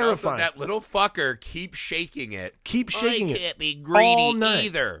 Terrifying. Also, that little fucker keeps shaking it. Keep shaking it. I can't be greedy all night.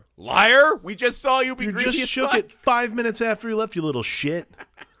 either. Liar! We just saw you be You greedy. just as shook fuck. it 5 minutes after you left, you little shit.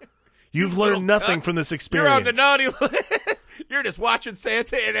 You've learned nothing cunt. from this You're experience. on the naughty list. You're just watching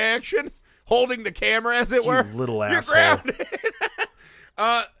Santa in action, holding the camera, as it were. You little You're asshole. grounded.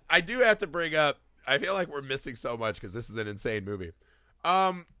 I do have to bring up. I feel like we're missing so much because this is an insane movie.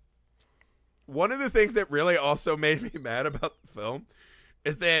 One of the things that really also made me mad about the film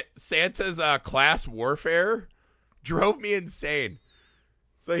is that Santa's class warfare drove me insane.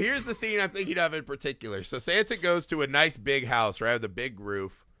 So here's the scene I'm thinking of in particular. So Santa goes to a nice big house, right, with a big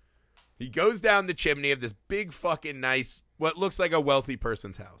roof. He goes down the chimney of this big fucking nice, what looks like a wealthy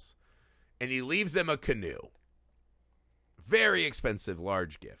person's house. And he leaves them a canoe. Very expensive,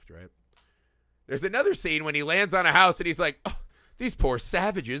 large gift, right? There's another scene when he lands on a house and he's like, oh, these poor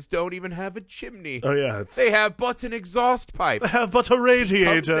savages don't even have a chimney. Oh, yeah. They have but an exhaust pipe. They have but a Comes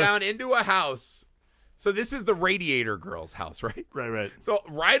radiator. down into a house. So this is the radiator girl's house, right? Right. So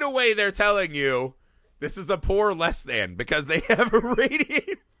right away they're telling you this is a poor less than because they have a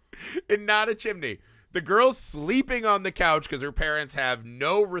radiator and not a chimney. The girl's sleeping on the couch because her parents have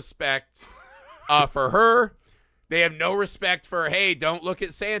no respect for her. They have no respect for, hey, don't look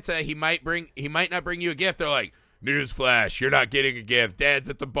at Santa. He might not bring you a gift. They're like, newsflash, you're not getting a gift. Dad's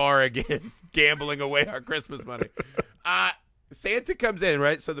at the bar again, gambling away our Christmas money. Santa comes in,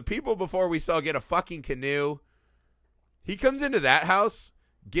 right? So the people before we saw get a fucking canoe. He comes into that house,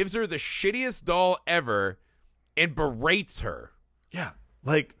 gives her the shittiest doll ever, and berates her. Yeah.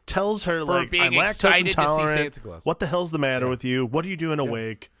 Like, tells her, For like, being I'm lactose excited to see intolerant. Santa Claus. What the hell's the matter with you? What are you doing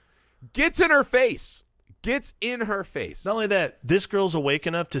awake? Gets in her face. Gets in her face. Not only that, this girl's awake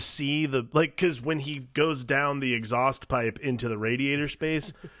enough to see the, like, because when he goes down the exhaust pipe into the radiator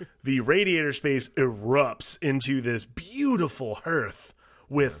space, the radiator space erupts into this beautiful hearth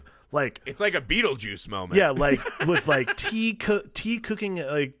with, like, It's like a Beetlejuice moment. yeah, like, with, like, tea cooking,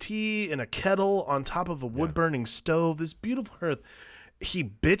 like, tea in a kettle on top of a wood-burning stove, this beautiful hearth. He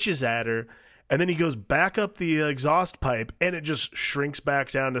bitches at her, and then he goes back up the exhaust pipe, and it just shrinks back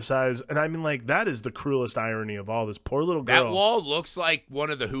down to size. And I mean, like, that is the cruelest irony of all. This poor little girl. That wall looks like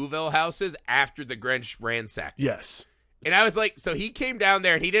one of the Whoville houses after the Grinch ransacked. Yes. And I was like, so he came down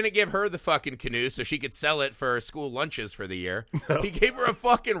there and he didn't give her the fucking canoe so she could sell it for school lunches for the year. No. He gave her a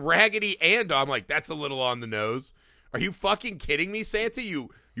fucking Raggedy Ann doll. I'm like, that's a little on the nose. Are you fucking kidding me, Santa? You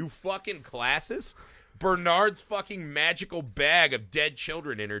fucking classist? Bernard's fucking magical bag of dead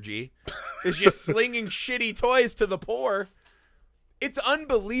children energy is just slinging shitty toys to the poor. It's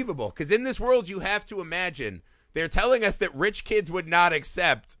unbelievable because in this world you have to imagine they're telling us that rich kids would not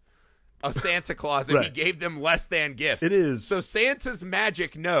accept a Santa Claus if he gave them less than gifts. It is. So Santa's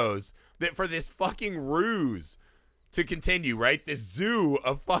magic knows that for this fucking ruse to continue, right? This zoo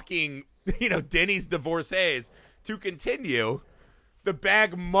of fucking, Denny's divorcees to continue. The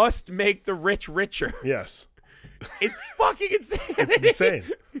bag must make the rich richer. Yes. It's fucking insane. It's insane.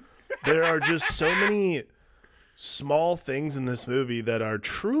 There are just so many small things in this movie that are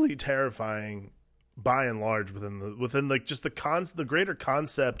truly terrifying by and large within like just the greater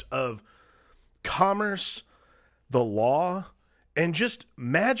concept of commerce, the law, and just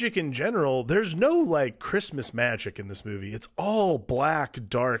magic in general. There's no like Christmas magic in this movie. It's all black,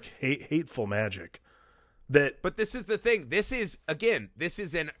 dark, hateful magic. But this is the thing. This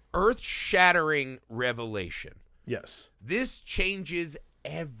is an earth-shattering revelation. Yes. This changes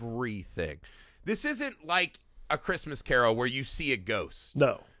everything. This isn't like A Christmas Carol where you see a ghost.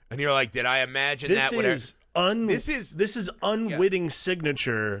 No. And you're like, did I imagine this that? Is this is unwitting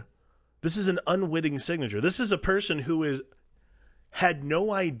signature. This is an unwitting signature. This is a person who had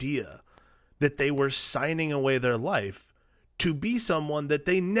no idea that they were signing away their life to be someone that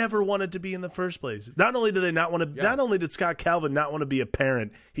they never wanted to be in the first place. Not only do they not want to, not only did Scott Calvin not want to be a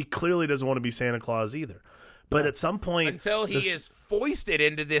parent, he clearly doesn't want to be Santa Claus either. But at some point, until he is foisted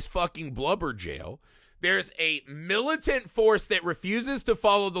into this fucking blubber jail, there's a militant force that refuses to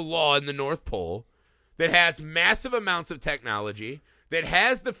follow the law in the North Pole, that has massive amounts of technology, that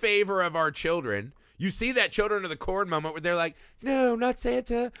has the favor of our children. You see that Children of the Corn moment where they're like, no, not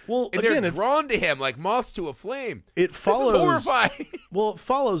Santa. Well, and again, they're drawn to him like moths to a flame. It follows. This is horrifying. Well, it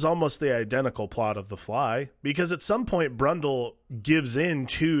follows almost the identical plot of The Fly, because at some point Brundle gives in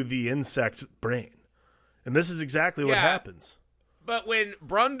to the insect brain. And this is exactly what happens. But when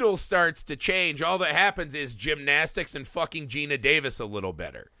Brundle starts to change, all that happens is gymnastics and fucking Gina Davis a little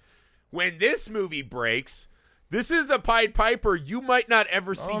better. When this movie breaks, this is a Pied Piper you might not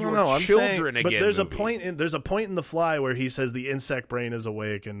ever see your children again. But there's movie. a point in The Fly where he says the insect brain is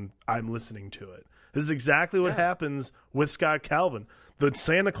awake and I'm listening to it. This is exactly what happens with Scott Calvin. The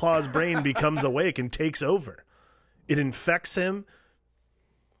Santa Claus brain becomes awake and takes over. It infects him.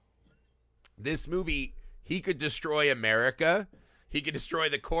 This movie, he could destroy America. He could destroy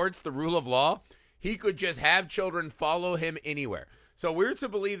the courts, the rule of law. He could just have children follow him anywhere. So we're to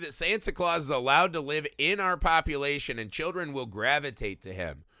believe that Santa Claus is allowed to live in our population and children will gravitate to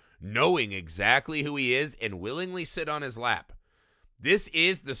him, knowing exactly who he is and willingly sit on his lap. This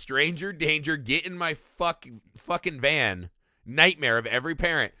is the stranger danger, get in my fucking van nightmare of every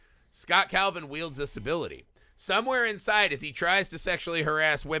parent. Scott Calvin wields this ability. Somewhere inside, as he tries to sexually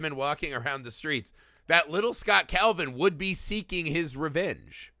harass women walking around the streets, that little Scott Calvin would be seeking his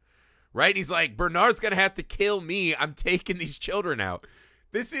revenge. Right? He's like, Bernard's going to have to kill me. I'm taking these children out.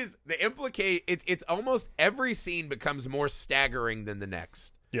 This is the it's almost every scene becomes more staggering than the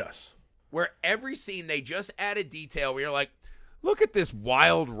next. Yes. Where every scene they just add a detail where you're like, look at this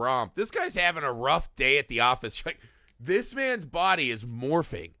wild romp. This guy's having a rough day at the office. You're like, this man's body is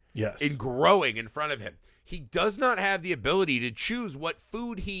morphing. Yes. And growing in front of him. He does not have the ability to choose what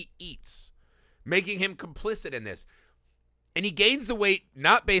food he eats, making him complicit in this. And he gains the weight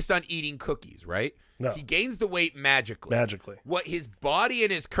not based on eating cookies, right? No. He gains the weight magically. What his body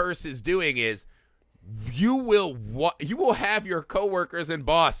and his curse is doing is you will have your coworkers and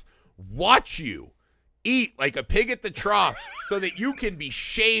boss watch you eat like a pig at the trough so that you can be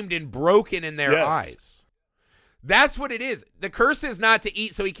shamed and broken in their eyes. That's what it is. The curse is not to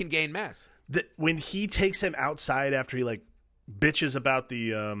eat so he can gain mass. When he takes him outside after he like bitches about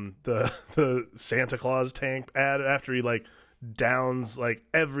the Santa Claus tank ad, after he like downs like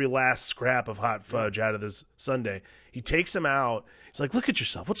every last scrap of hot fudge out of this sundae, he takes him out. He's like, look at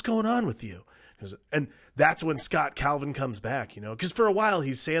yourself, what's going on with you? And that's when Scott Calvin comes back, because for a while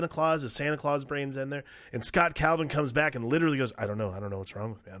he's Santa Claus, his Santa Claus brain's in there, and Scott Calvin comes back and literally goes, I don't know what's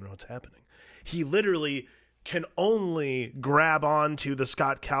wrong with me, I don't know what's happening. He literally can only grab on to the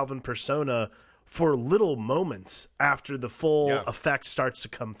Scott Calvin persona for little moments after the full effect starts to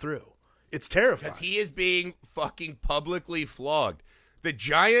come through. It's terrifying. Because he is being fucking publicly flogged. The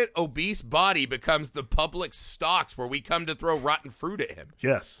giant obese body becomes the public stocks where we come to throw rotten fruit at him.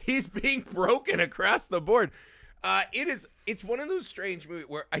 Yes. He's being broken across the board. It's one of those strange movies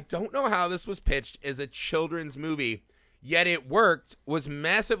where I don't know how this was pitched as a children's movie, yet it worked, was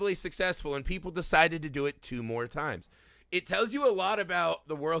massively successful, and people decided to do it 2 more times. It tells you a lot about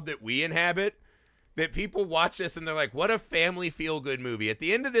the world that we inhabit, that people watch this and they're like, what a family feel-good movie. At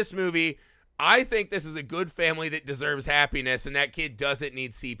the end of this movie, I think this is a good family that deserves happiness, and that kid doesn't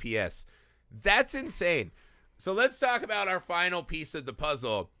need CPS. That's insane. So let's talk about our final piece of the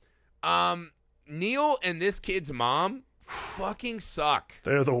puzzle. Neil and this kid's mom fucking suck.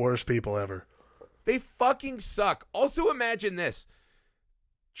 They're the worst people ever. They fucking suck. Also, imagine this.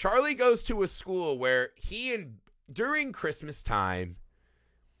 Charlie goes to a school where he and during Christmas time,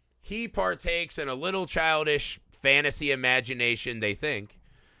 he partakes in a little childish fantasy imagination, they think,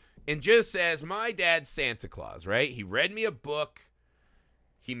 and just says, my dad's Santa Claus, right? He read me a book.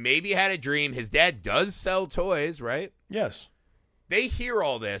 He maybe had a dream. His dad does sell toys, right? Yes. They hear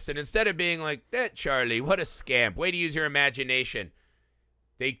all this, and instead of being like, that Charlie, what a scamp, way to use your imagination,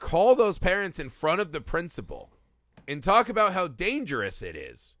 they call those parents in front of the principal and talk about how dangerous it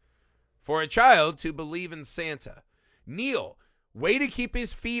is for a child to believe in Santa. Neil, way to keep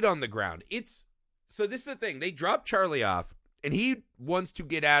his feet on the ground. So this is the thing. They drop Charlie off, and he wants to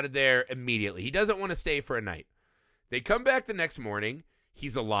get out of there immediately. He doesn't want to stay for a night. They come back the next morning.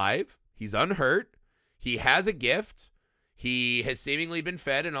 He's alive. He's unhurt. He has a gift. He has seemingly been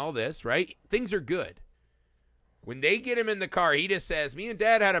fed and all this, right? Things are good. When they get him in the car, he just says, me and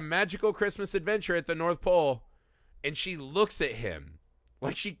Dad had a magical Christmas adventure at the North Pole. And she looks at him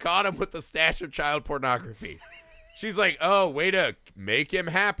like she caught him with a stash of child pornography. She's like, oh, way to make him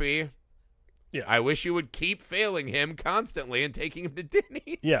happy. Yeah. I wish you would keep failing him constantly and taking him to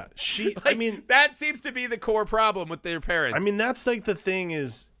Disney. Yeah. That seems to be the core problem with their parents. I mean, that's like the thing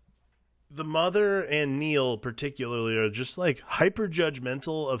is the mother and Neil particularly are just like hyper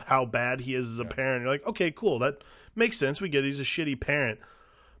judgmental of how bad he is as a parent. You're like, okay, cool. That makes sense. We get he's a shitty parent.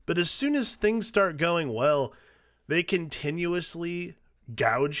 But as soon as things start going well, they continuously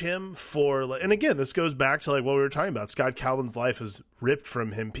gouge him for, like, and again, this goes back to like what we were talking about. Scott Calvin's life is ripped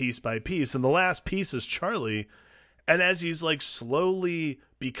from him piece by piece, and the last piece is Charlie. And as he's like slowly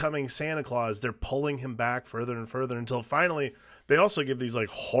becoming Santa Claus, they're pulling him back further and further until finally they also give these like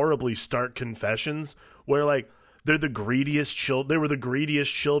horribly stark confessions where like they're the greediest they were the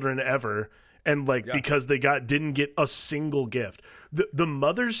greediest children ever. And like, because they didn't get a single gift. The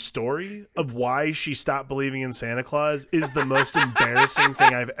mother's story of why she stopped believing in Santa Claus is the most embarrassing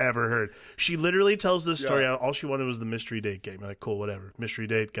thing I've ever heard. She literally tells this story. All she wanted was the mystery date game. I'm like, cool, whatever. Mystery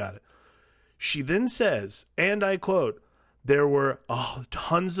date, got it. She then says, and I quote, there were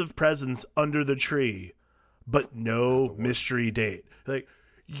tons of presents under the tree, but no mystery date. Like,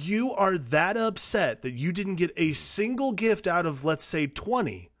 you are that upset that you didn't get a single gift out of, let's say,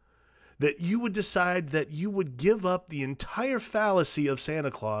 20, that you would decide that you would give up the entire fallacy of Santa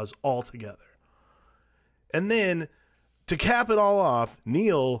Claus altogether. And then, to cap it all off,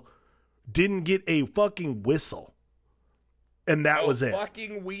 Neil didn't get a fucking whistle. And that was it. A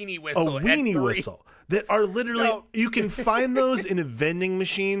fucking weenie whistle. A weenie whistle. That are literally, you can find those in a vending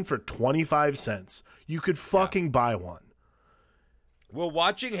machine for 25 cents. You could fucking buy one. Well,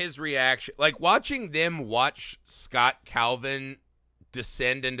 watching his reaction, like watching them watch Scott Calvin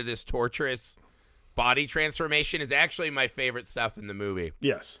descend into this torturous body transformation is actually my favorite stuff in the movie.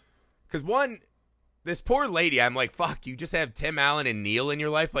 Yes. Because one, this poor lady, I'm like, fuck, you just have Tim Allen and Neil in your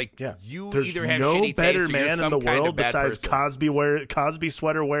life? Like, you there's either have no shitty better taste or man you're in some the kind world of bad besides person. Cosby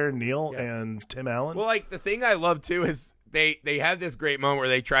sweater wearing Neil and Tim Allen. Well, like, the thing I love, too, is they have this great moment where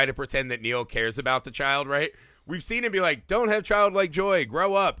they try to pretend that Neil cares about the child, right? We've seen him be like, don't have childlike joy,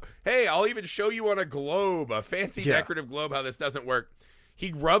 grow up. Hey, I'll even show you on a globe, a fancy decorative globe, how this doesn't work.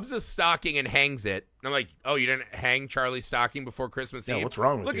 He rubs a stocking and hangs it. And I'm like, oh, you didn't hang Charlie's stocking before Christmas Eve? What's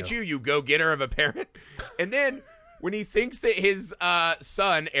wrong with Look at you go-getter of a parent. And then when he thinks that his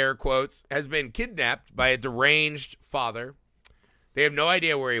son, air quotes, has been kidnapped by a deranged father, they have no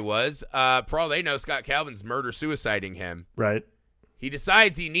idea where he was. For all they know, Scott Calvin's murder-suiciding him. Right. He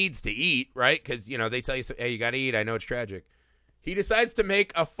decides he needs to eat, right? Because, you know, they tell you, hey, you got to eat. I know it's tragic. He decides to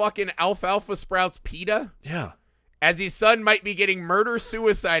make a fucking alfalfa sprouts pita. Yeah. As his son might be getting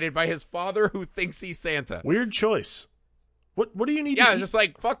murder-suicided by his father who thinks he's Santa. Weird choice. What do you need to eat? Yeah, it's just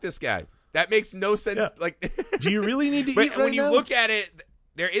like, fuck this guy. That makes no sense. Yeah. Like, do you really need to but eat right now? when you look at it,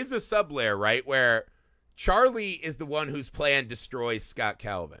 there is a sub-layer, right, where Charlie is the one whose plan destroys Scott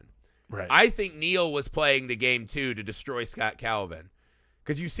Calvin. Right. I think Neil was playing the game, too, to destroy Scott Calvin.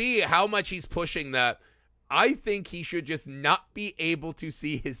 Because you see how much he's pushing the... I think he should just not be able to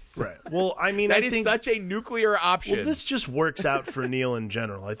see his son. Right. Well, I mean, that I is think such a nuclear option. Well, this just works out for Neil in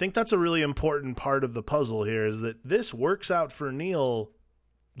general. I think that's a really important part of the puzzle here is that this works out for Neil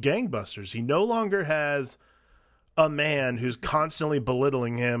gangbusters. He no longer has a man who's constantly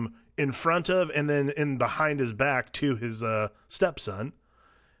belittling him in front of and then in behind his back to his stepson.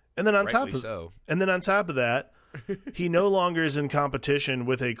 And then on top of that, he no longer is in competition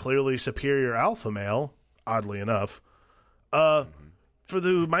with a clearly superior alpha male, oddly enough.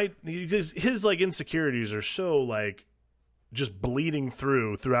 Because his like insecurities are so like just bleeding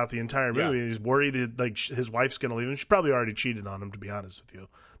throughout the entire movie. Yeah. He's worried that like his wife's gonna leave him. She's probably already cheated on him, to be honest with you.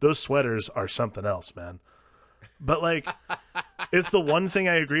 Those sweaters are something else, man. But like It's the one thing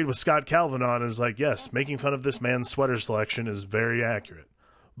I agreed with Scott Calvin on is like, yes, making fun of this man's sweater selection is very accurate.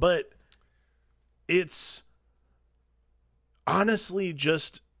 But it's honestly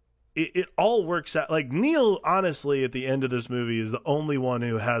just, it all works out. Like Neil, honestly, at the end of this movie is the only one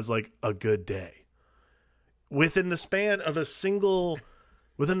who has like a good day. Within the span of a single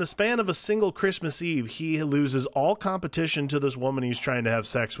Christmas Eve, he loses all competition to this woman he's trying to have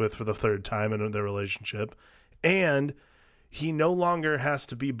sex with for the third time in their relationship. And he no longer has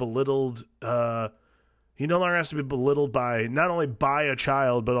to be belittled. He no longer has to be belittled by not only by a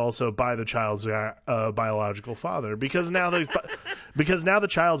child, but also by the child's biological father. Because now the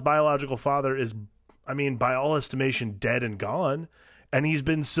child's biological father is, I mean, by all estimation, dead and gone. And he's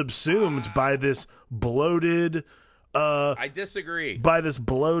been subsumed by this bloated... I disagree. By this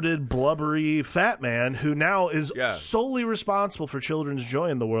bloated, blubbery fat man who now is solely responsible for children's joy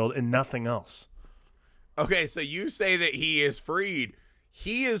in the world and nothing else. Okay, so you say that he is freed.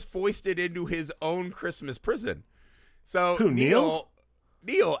 He is foisted into his own Christmas prison. So who, Neil?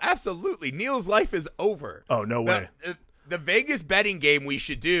 Neil, absolutely. Neil's life is over. Oh, no way. The Vegas betting game we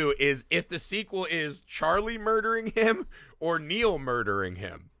should do is if the sequel is Charlie murdering him or Neil murdering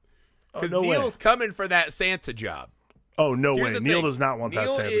him. Because Neil's coming for that Santa job. Oh, no way. Neil does not want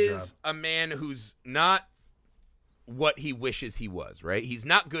that Santa job. Neil is a man who's not what he wishes he was, right? He's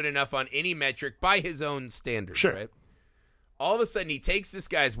not good enough on any metric by his own standards, right? All of a sudden, he takes this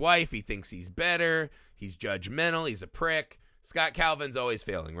guy's wife. He thinks he's better. He's judgmental. He's a prick. Scott Calvin's always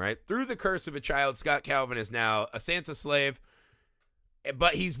failing, right? Through the curse of a child, Scott Calvin is now a Santa slave,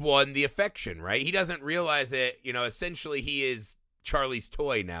 but he's won the affection, right? He doesn't realize that, essentially he is Charlie's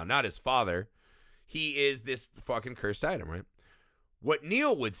toy now, not his father. He is this fucking cursed item, right? What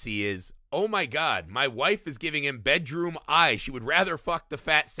Neil would see is, oh my God, my wife is giving him bedroom eye. She would rather fuck the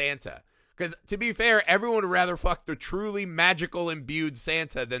fat Santa. Because, to be fair, everyone would rather fuck the truly magical imbued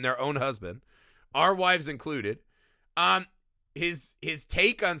Santa than their own husband, our wives included. His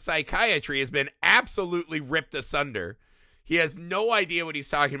take on psychiatry has been absolutely ripped asunder. He has no idea what he's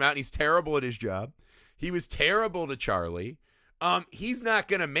talking about, and he's terrible at his job. He was terrible to Charlie. He's not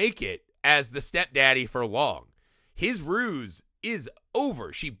going to make it as the stepdaddy for long. His ruse is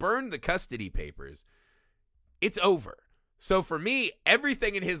over. She burned the custody papers. It's over. So for me,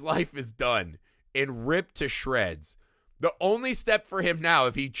 everything in his life is done and ripped to shreds. The only step for him now,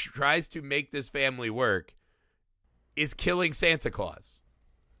 if he tries to make this family work, is killing Santa Claus.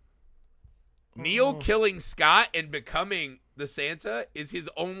 Neil killing Scott and becoming the Santa is his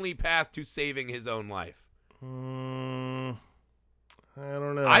only path to saving his own life. I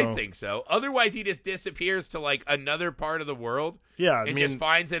don't know. I think so. Otherwise, he just disappears to like another part of the world. Yeah, and just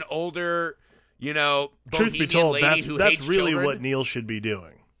finds an older, truth be told, that's really children. what Neil should be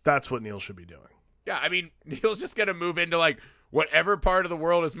doing. That's what Neil should be doing. Yeah, I mean, Neil's just gonna move into like whatever part of the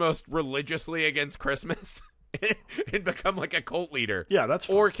world is most religiously against Christmas and become like a cult leader. Yeah, that's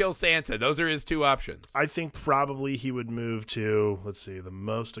fine. Or kill Santa. Those are his two options. I think probably he would move to, let's see, the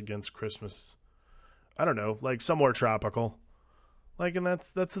most against Christmas. I don't know, like somewhere tropical. Like, and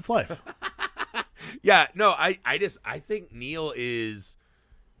that's his life. Yeah, no, I think Neil is,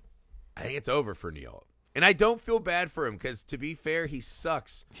 I think it's over for Neil. And I don't feel bad for him because, to be fair, he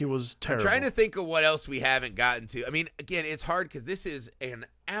sucks. He was terrible. I'm trying to think of what else we haven't gotten to. I mean, again, it's hard because this is an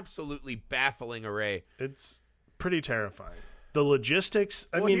absolutely baffling array. It's pretty terrifying. The logistics.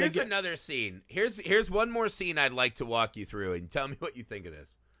 I mean, here's another scene. Here's one more scene I'd like to walk you through and tell me what you think of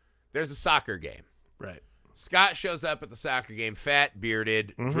this. There's a soccer game. Right. Scott shows up at the soccer game, fat,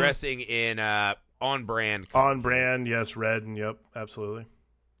 bearded, dressing in on-brand. On-brand, yes, red, and yep, absolutely.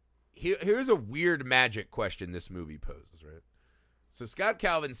 Here's a weird magic question this movie poses, right? So Scott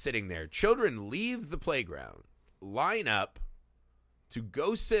Calvin's sitting there. Children leave the playground, line up to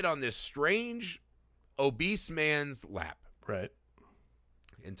go sit on this strange, obese man's lap. Right.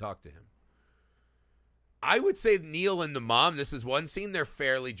 And talk to him. I would say Neil and the mom, this is one scene, they're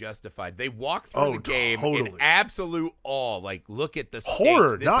fairly justified. They walk through the game in absolute awe. Like, look at the stakes.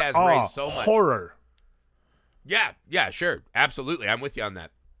 Horror, this not has awe. raised so much. Horror. Yeah, sure. Absolutely. I'm with you on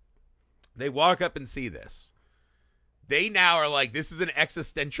that. They walk up and see this. They now are like, this is an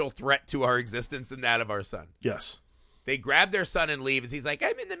existential threat to our existence and that of our son. Yes. They grab their son and leave as he's like,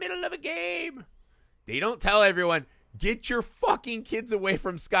 I'm in the middle of a game. They don't tell everyone, get your fucking kids away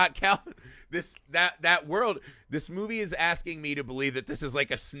from Scott Calvin. That world, this movie is asking me to believe that this is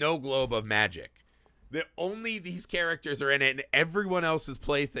like a snow globe of magic. That only these characters are in it and everyone else is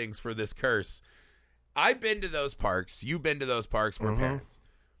playthings for this curse. I've been to those parks. You've been to those parks. We're parents.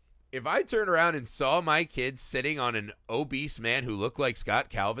 If I turned around and saw my kids sitting on an obese man who looked like Scott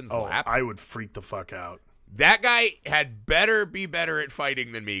Calvin's lap, I would freak the fuck out. That guy had better be better at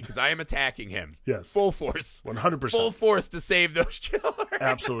fighting than me because I am attacking him. Yes. Full force. 100%. Full force to save those children.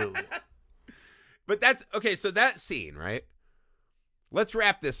 Absolutely. But that's okay. So that scene, right? Let's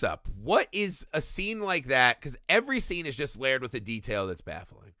wrap this up. What is a scene like that? Because every scene is just layered with a detail that's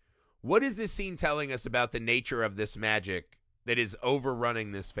baffling. What is this scene telling us about the nature of this magic that is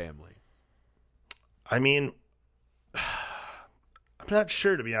overrunning this family? I mean, I'm not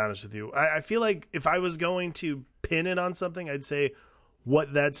sure, to be honest with you. I feel like if I was going to pin it on something, I'd say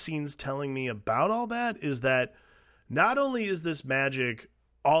what that scene's telling me about all that is that not only is this magic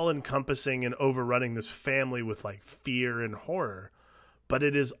all encompassing and overrunning this family with like fear and horror, but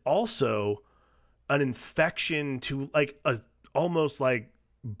it is also an infection to like a almost like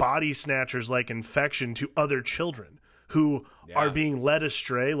body snatchers like infection to other children who are being led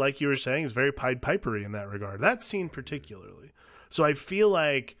astray. Like you were saying, is very Pied Pipery in that regard. That scene particularly. So I feel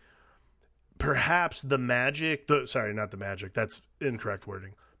like perhaps the magic, sorry, not the magic, that's incorrect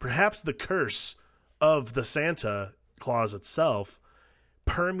wording. Perhaps the curse of the Santa Claus itself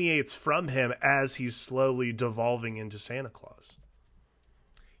permeates from him as he's slowly devolving into Santa Claus.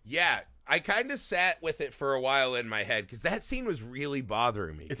 Yeah, I kind of sat with it for a while in my head because that scene was really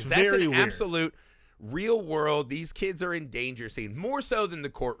bothering me. It's that's very an weird. Absolute real world. These kids are in danger scene, more so than the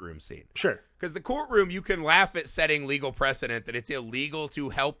courtroom scene. Sure. Because the courtroom, you can laugh at setting legal precedent that it's illegal to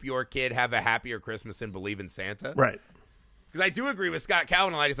help your kid have a happier Christmas and believe in Santa. Right. Because I do agree with Scott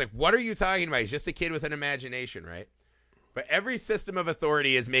Calvin a lot. He's like, what are you talking about? He's just a kid with an imagination, right? But every system of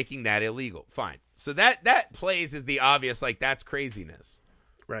authority is making that illegal. Fine. So that plays as the obvious, like, that's craziness.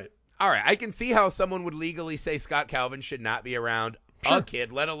 Right. All right, I can see how someone would legally say Scott Calvin should not be around a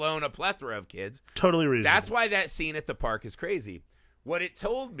kid, let alone a plethora of kids. Totally reasonable. That's why that scene at the park is crazy. What it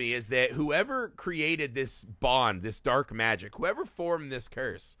told me is that whoever created this bond, this dark magic, whoever formed this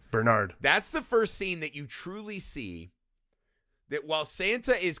curse, Bernard. that's the first scene that you truly see that while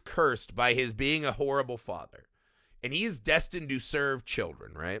Santa is cursed by his being a horrible father, and he is destined to serve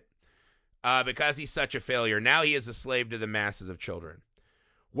children, right? Because he's such a failure, now he is a slave to the masses of children.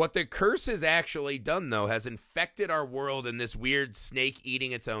 What the curse has actually done, though, has infected our world in this weird snake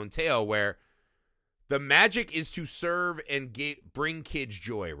eating its own tail where the magic is to serve and bring kids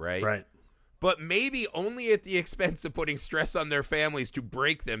joy, right? Right. But maybe only at the expense of putting stress on their families to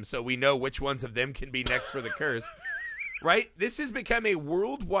break them so we know which ones of them can be next for the curse. Right? This has become a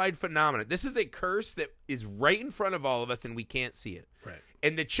worldwide phenomenon. This is a curse that is right in front of all of us and we can't see it. Right.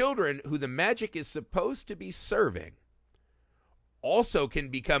 And the children who the magic is supposed to be serving also can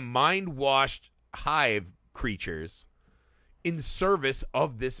become mind-washed hive creatures in service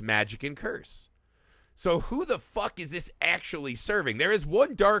of this magic and curse. So who the fuck is this actually serving? There is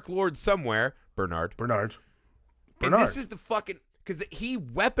one Dark Lord somewhere, Bernard. And this is the fucking... Because he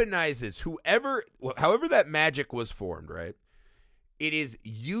weaponizes however that magic was formed, right? It is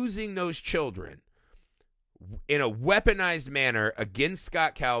using those children in a weaponized manner against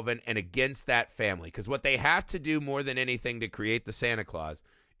Scott Calvin and against that family. Because what they have to do more than anything to create the Santa Claus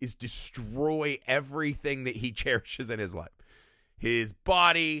is destroy everything that he cherishes in his life. His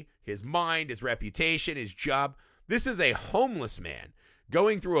body, his mind, his reputation, his job. This is a homeless man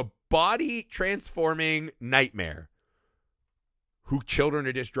going through a body transforming nightmare who children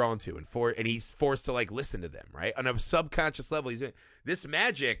are just drawn to, and he's forced to like listen to them, right? On a subconscious level, this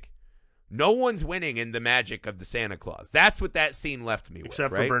magic. No one's winning in the magic of the Santa Claus. That's what that scene left me with.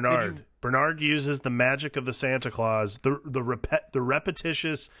 Except right? for Bernard. Bernard uses the magic of the Santa Claus, the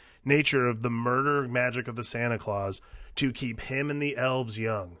repetitious nature of the murder magic of the Santa Claus to keep him and the elves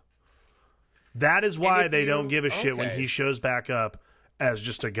young. That is why they don't give a shit when he shows back up as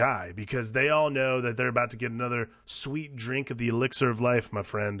just a guy, because they all know that they're about to get another sweet drink of the elixir of life, my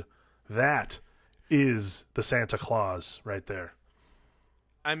friend. That is the Santa Claus right there.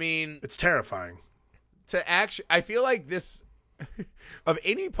 I mean, it's terrifying. I feel like this, of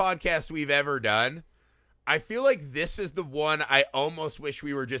any podcast we've ever done, I feel like this is the one I almost wish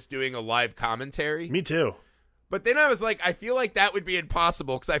we were just doing a live commentary. Me too. But then I was like, I feel like that would be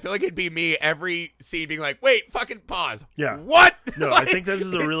impossible because I feel like it'd be me every scene being like, wait, fucking pause. Yeah. What? No, like, I think this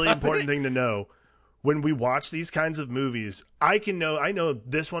is a really important thing to know. When we watch these kinds of movies, I know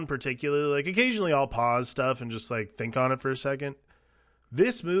this one particularly, like occasionally I'll pause stuff and just like think on it for a second.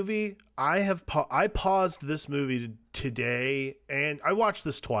 This movie, I paused this movie today, and I watched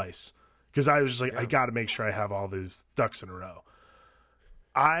this twice because I was just like, I got to make sure I have all these ducks in a row.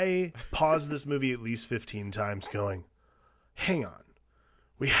 I paused this movie at least 15 times going, hang on.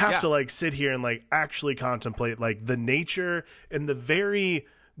 We have to like sit here and like actually contemplate like the nature and the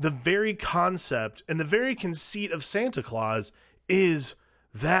very concept and the very conceit of Santa Claus is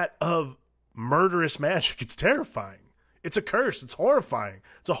that of murderous magic. It's terrifying. It's a curse. It's horrifying.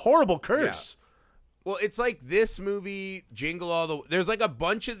 It's a horrible curse. Well, it's like this movie, Jingle All the... There's like a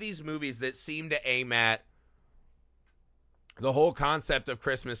bunch of these movies that seem to aim at the whole concept of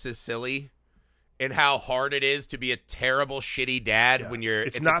Christmas is silly and how hard it is to be a terrible, shitty dad when you're...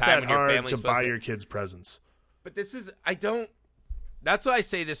 It's not that hard to buy your kids presents. But this is... That's why I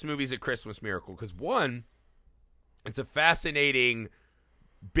say this movie's a Christmas miracle. Because one, it's a fascinating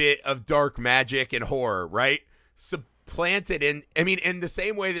bit of dark magic and horror, right? Planted in, in the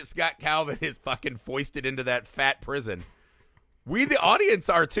same way that Scott Calvin is fucking foisted into that fat prison. We, the audience,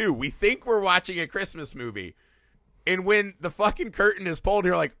 are too. We think we're watching a Christmas movie. And when the fucking curtain is pulled,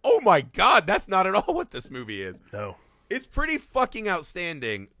 you're like, oh my God, that's not at all what this movie is. No. It's pretty fucking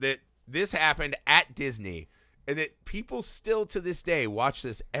outstanding that this happened at Disney and that people still to this day watch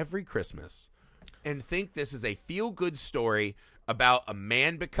this every Christmas and think this is a feel-good story about a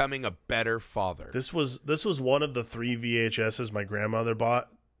man becoming a better father. This was one of the 3 VHSs my grandmother bought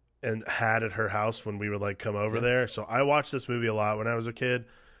and had at her house when we would like come over there. So I watched this movie a lot when I was a kid.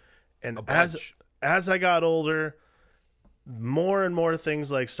 And as I got older, more and more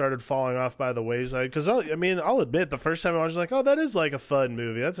things like started falling off by the wayside. Because I'll admit, the first time I was like, oh, that is like a fun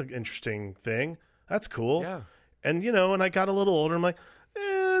movie. That's an interesting thing. That's cool. Yeah. And when I got a little older, I'm like,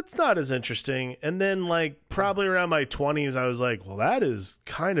 it's not as interesting. And then like probably around my 20s, I was like, well, that is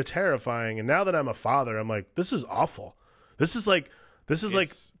kind of terrifying. And now that I'm a father, I'm like, this is awful. This is like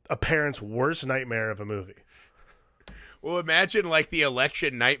a parent's worst nightmare of a movie. Well, imagine like the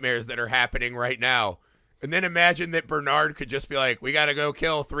election nightmares that are happening right now. And then imagine that Bernard could just be like, we got to go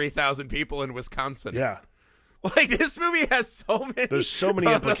kill 3,000 people in Wisconsin. Yeah. Like this movie has there's so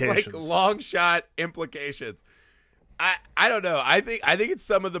many implications. Like long shot implications. I don't know. I think it's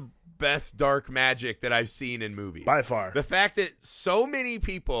some of the best dark magic that I've seen in movies. By far. The fact that so many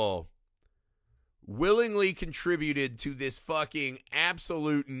people willingly contributed to this fucking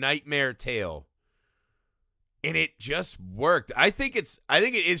absolute nightmare tale. And it just worked. I think it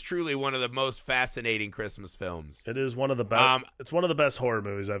is truly one of the most fascinating Christmas films. It is one of the best. It's one of the best horror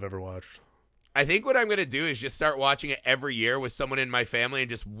movies I've ever watched. I think what I'm going to do is just start watching it every year with someone in my family and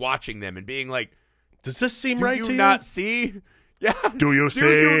just watching them and being like, does this seem right to you? Do you not see? Yeah. Do you see?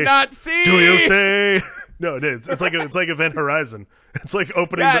 Do you not see? Do you see? No, it is. It's like Event Horizon. It's like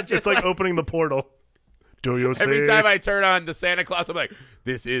opening. It's like opening the portal. Do you see? Every time I turn on the Santa Claus, I'm like,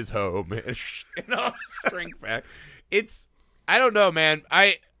 "This is home," and I'll shrink back. I don't know, man.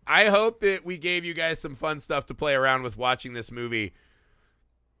 I hope that we gave you guys some fun stuff to play around with watching this movie.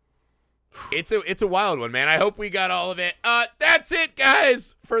 It's a wild one, man. I hope we got all of it. That's it,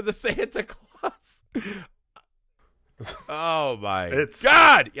 guys, for the Santa Claus. Oh my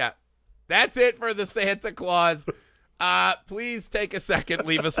God. Yeah. That's it for the Santa Claus. Please take a second,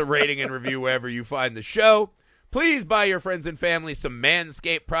 leave us a rating and review wherever you find the show. Please buy your friends and family some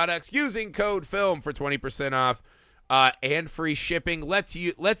Manscaped products using code FILM for 20% off and free shipping.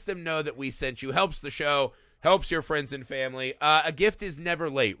 Lets them know that we sent you. Helps the show, helps your friends and family. A gift is never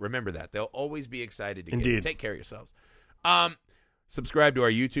late. Remember that. They'll always be excited to get it. Take care of yourselves. Subscribe to our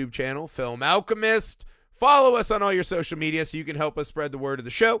YouTube channel, Film Alchemist. Follow us on all your social media so you can help us spread the word of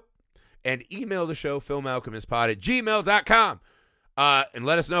the show. And email the show, filmalchemistpod@gmail.com. And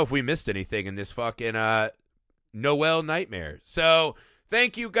let us know if we missed anything in this fucking Noel nightmare. So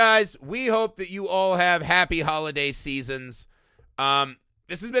thank you, guys. We hope that you all have happy holiday seasons.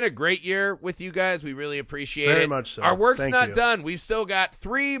 This has been a great year with you guys. We really appreciate it. Very much so. Our work's not done. We've still got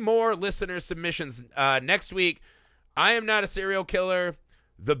 3 more listener submissions next week. I Am Not a Serial Killer,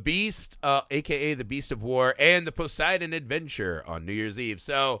 The Beast, a.k.a. The Beast of War, and The Poseidon Adventure on New Year's Eve.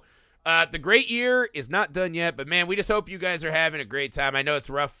 So the great year is not done yet, but, man, we just hope you guys are having a great time. I know it's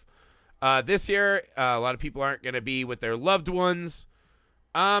rough this year. A lot of people aren't going to be with their loved ones.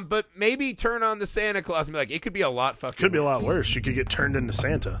 But maybe turn on the Santa Claus and be like, it could be a lot fucking Could be a lot worse. You could get turned into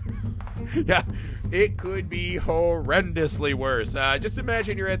Santa. Yeah, it could be horrendously worse. Just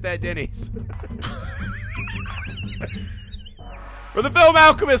imagine you're at that Denny's. For the Film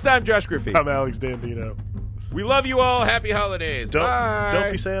Alchemist, I'm Josh Griffey. I'm Alex Dandino. We love you all. Happy holidays. Don't Bye.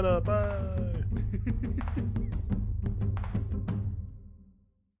 Don't be Santa. Bye.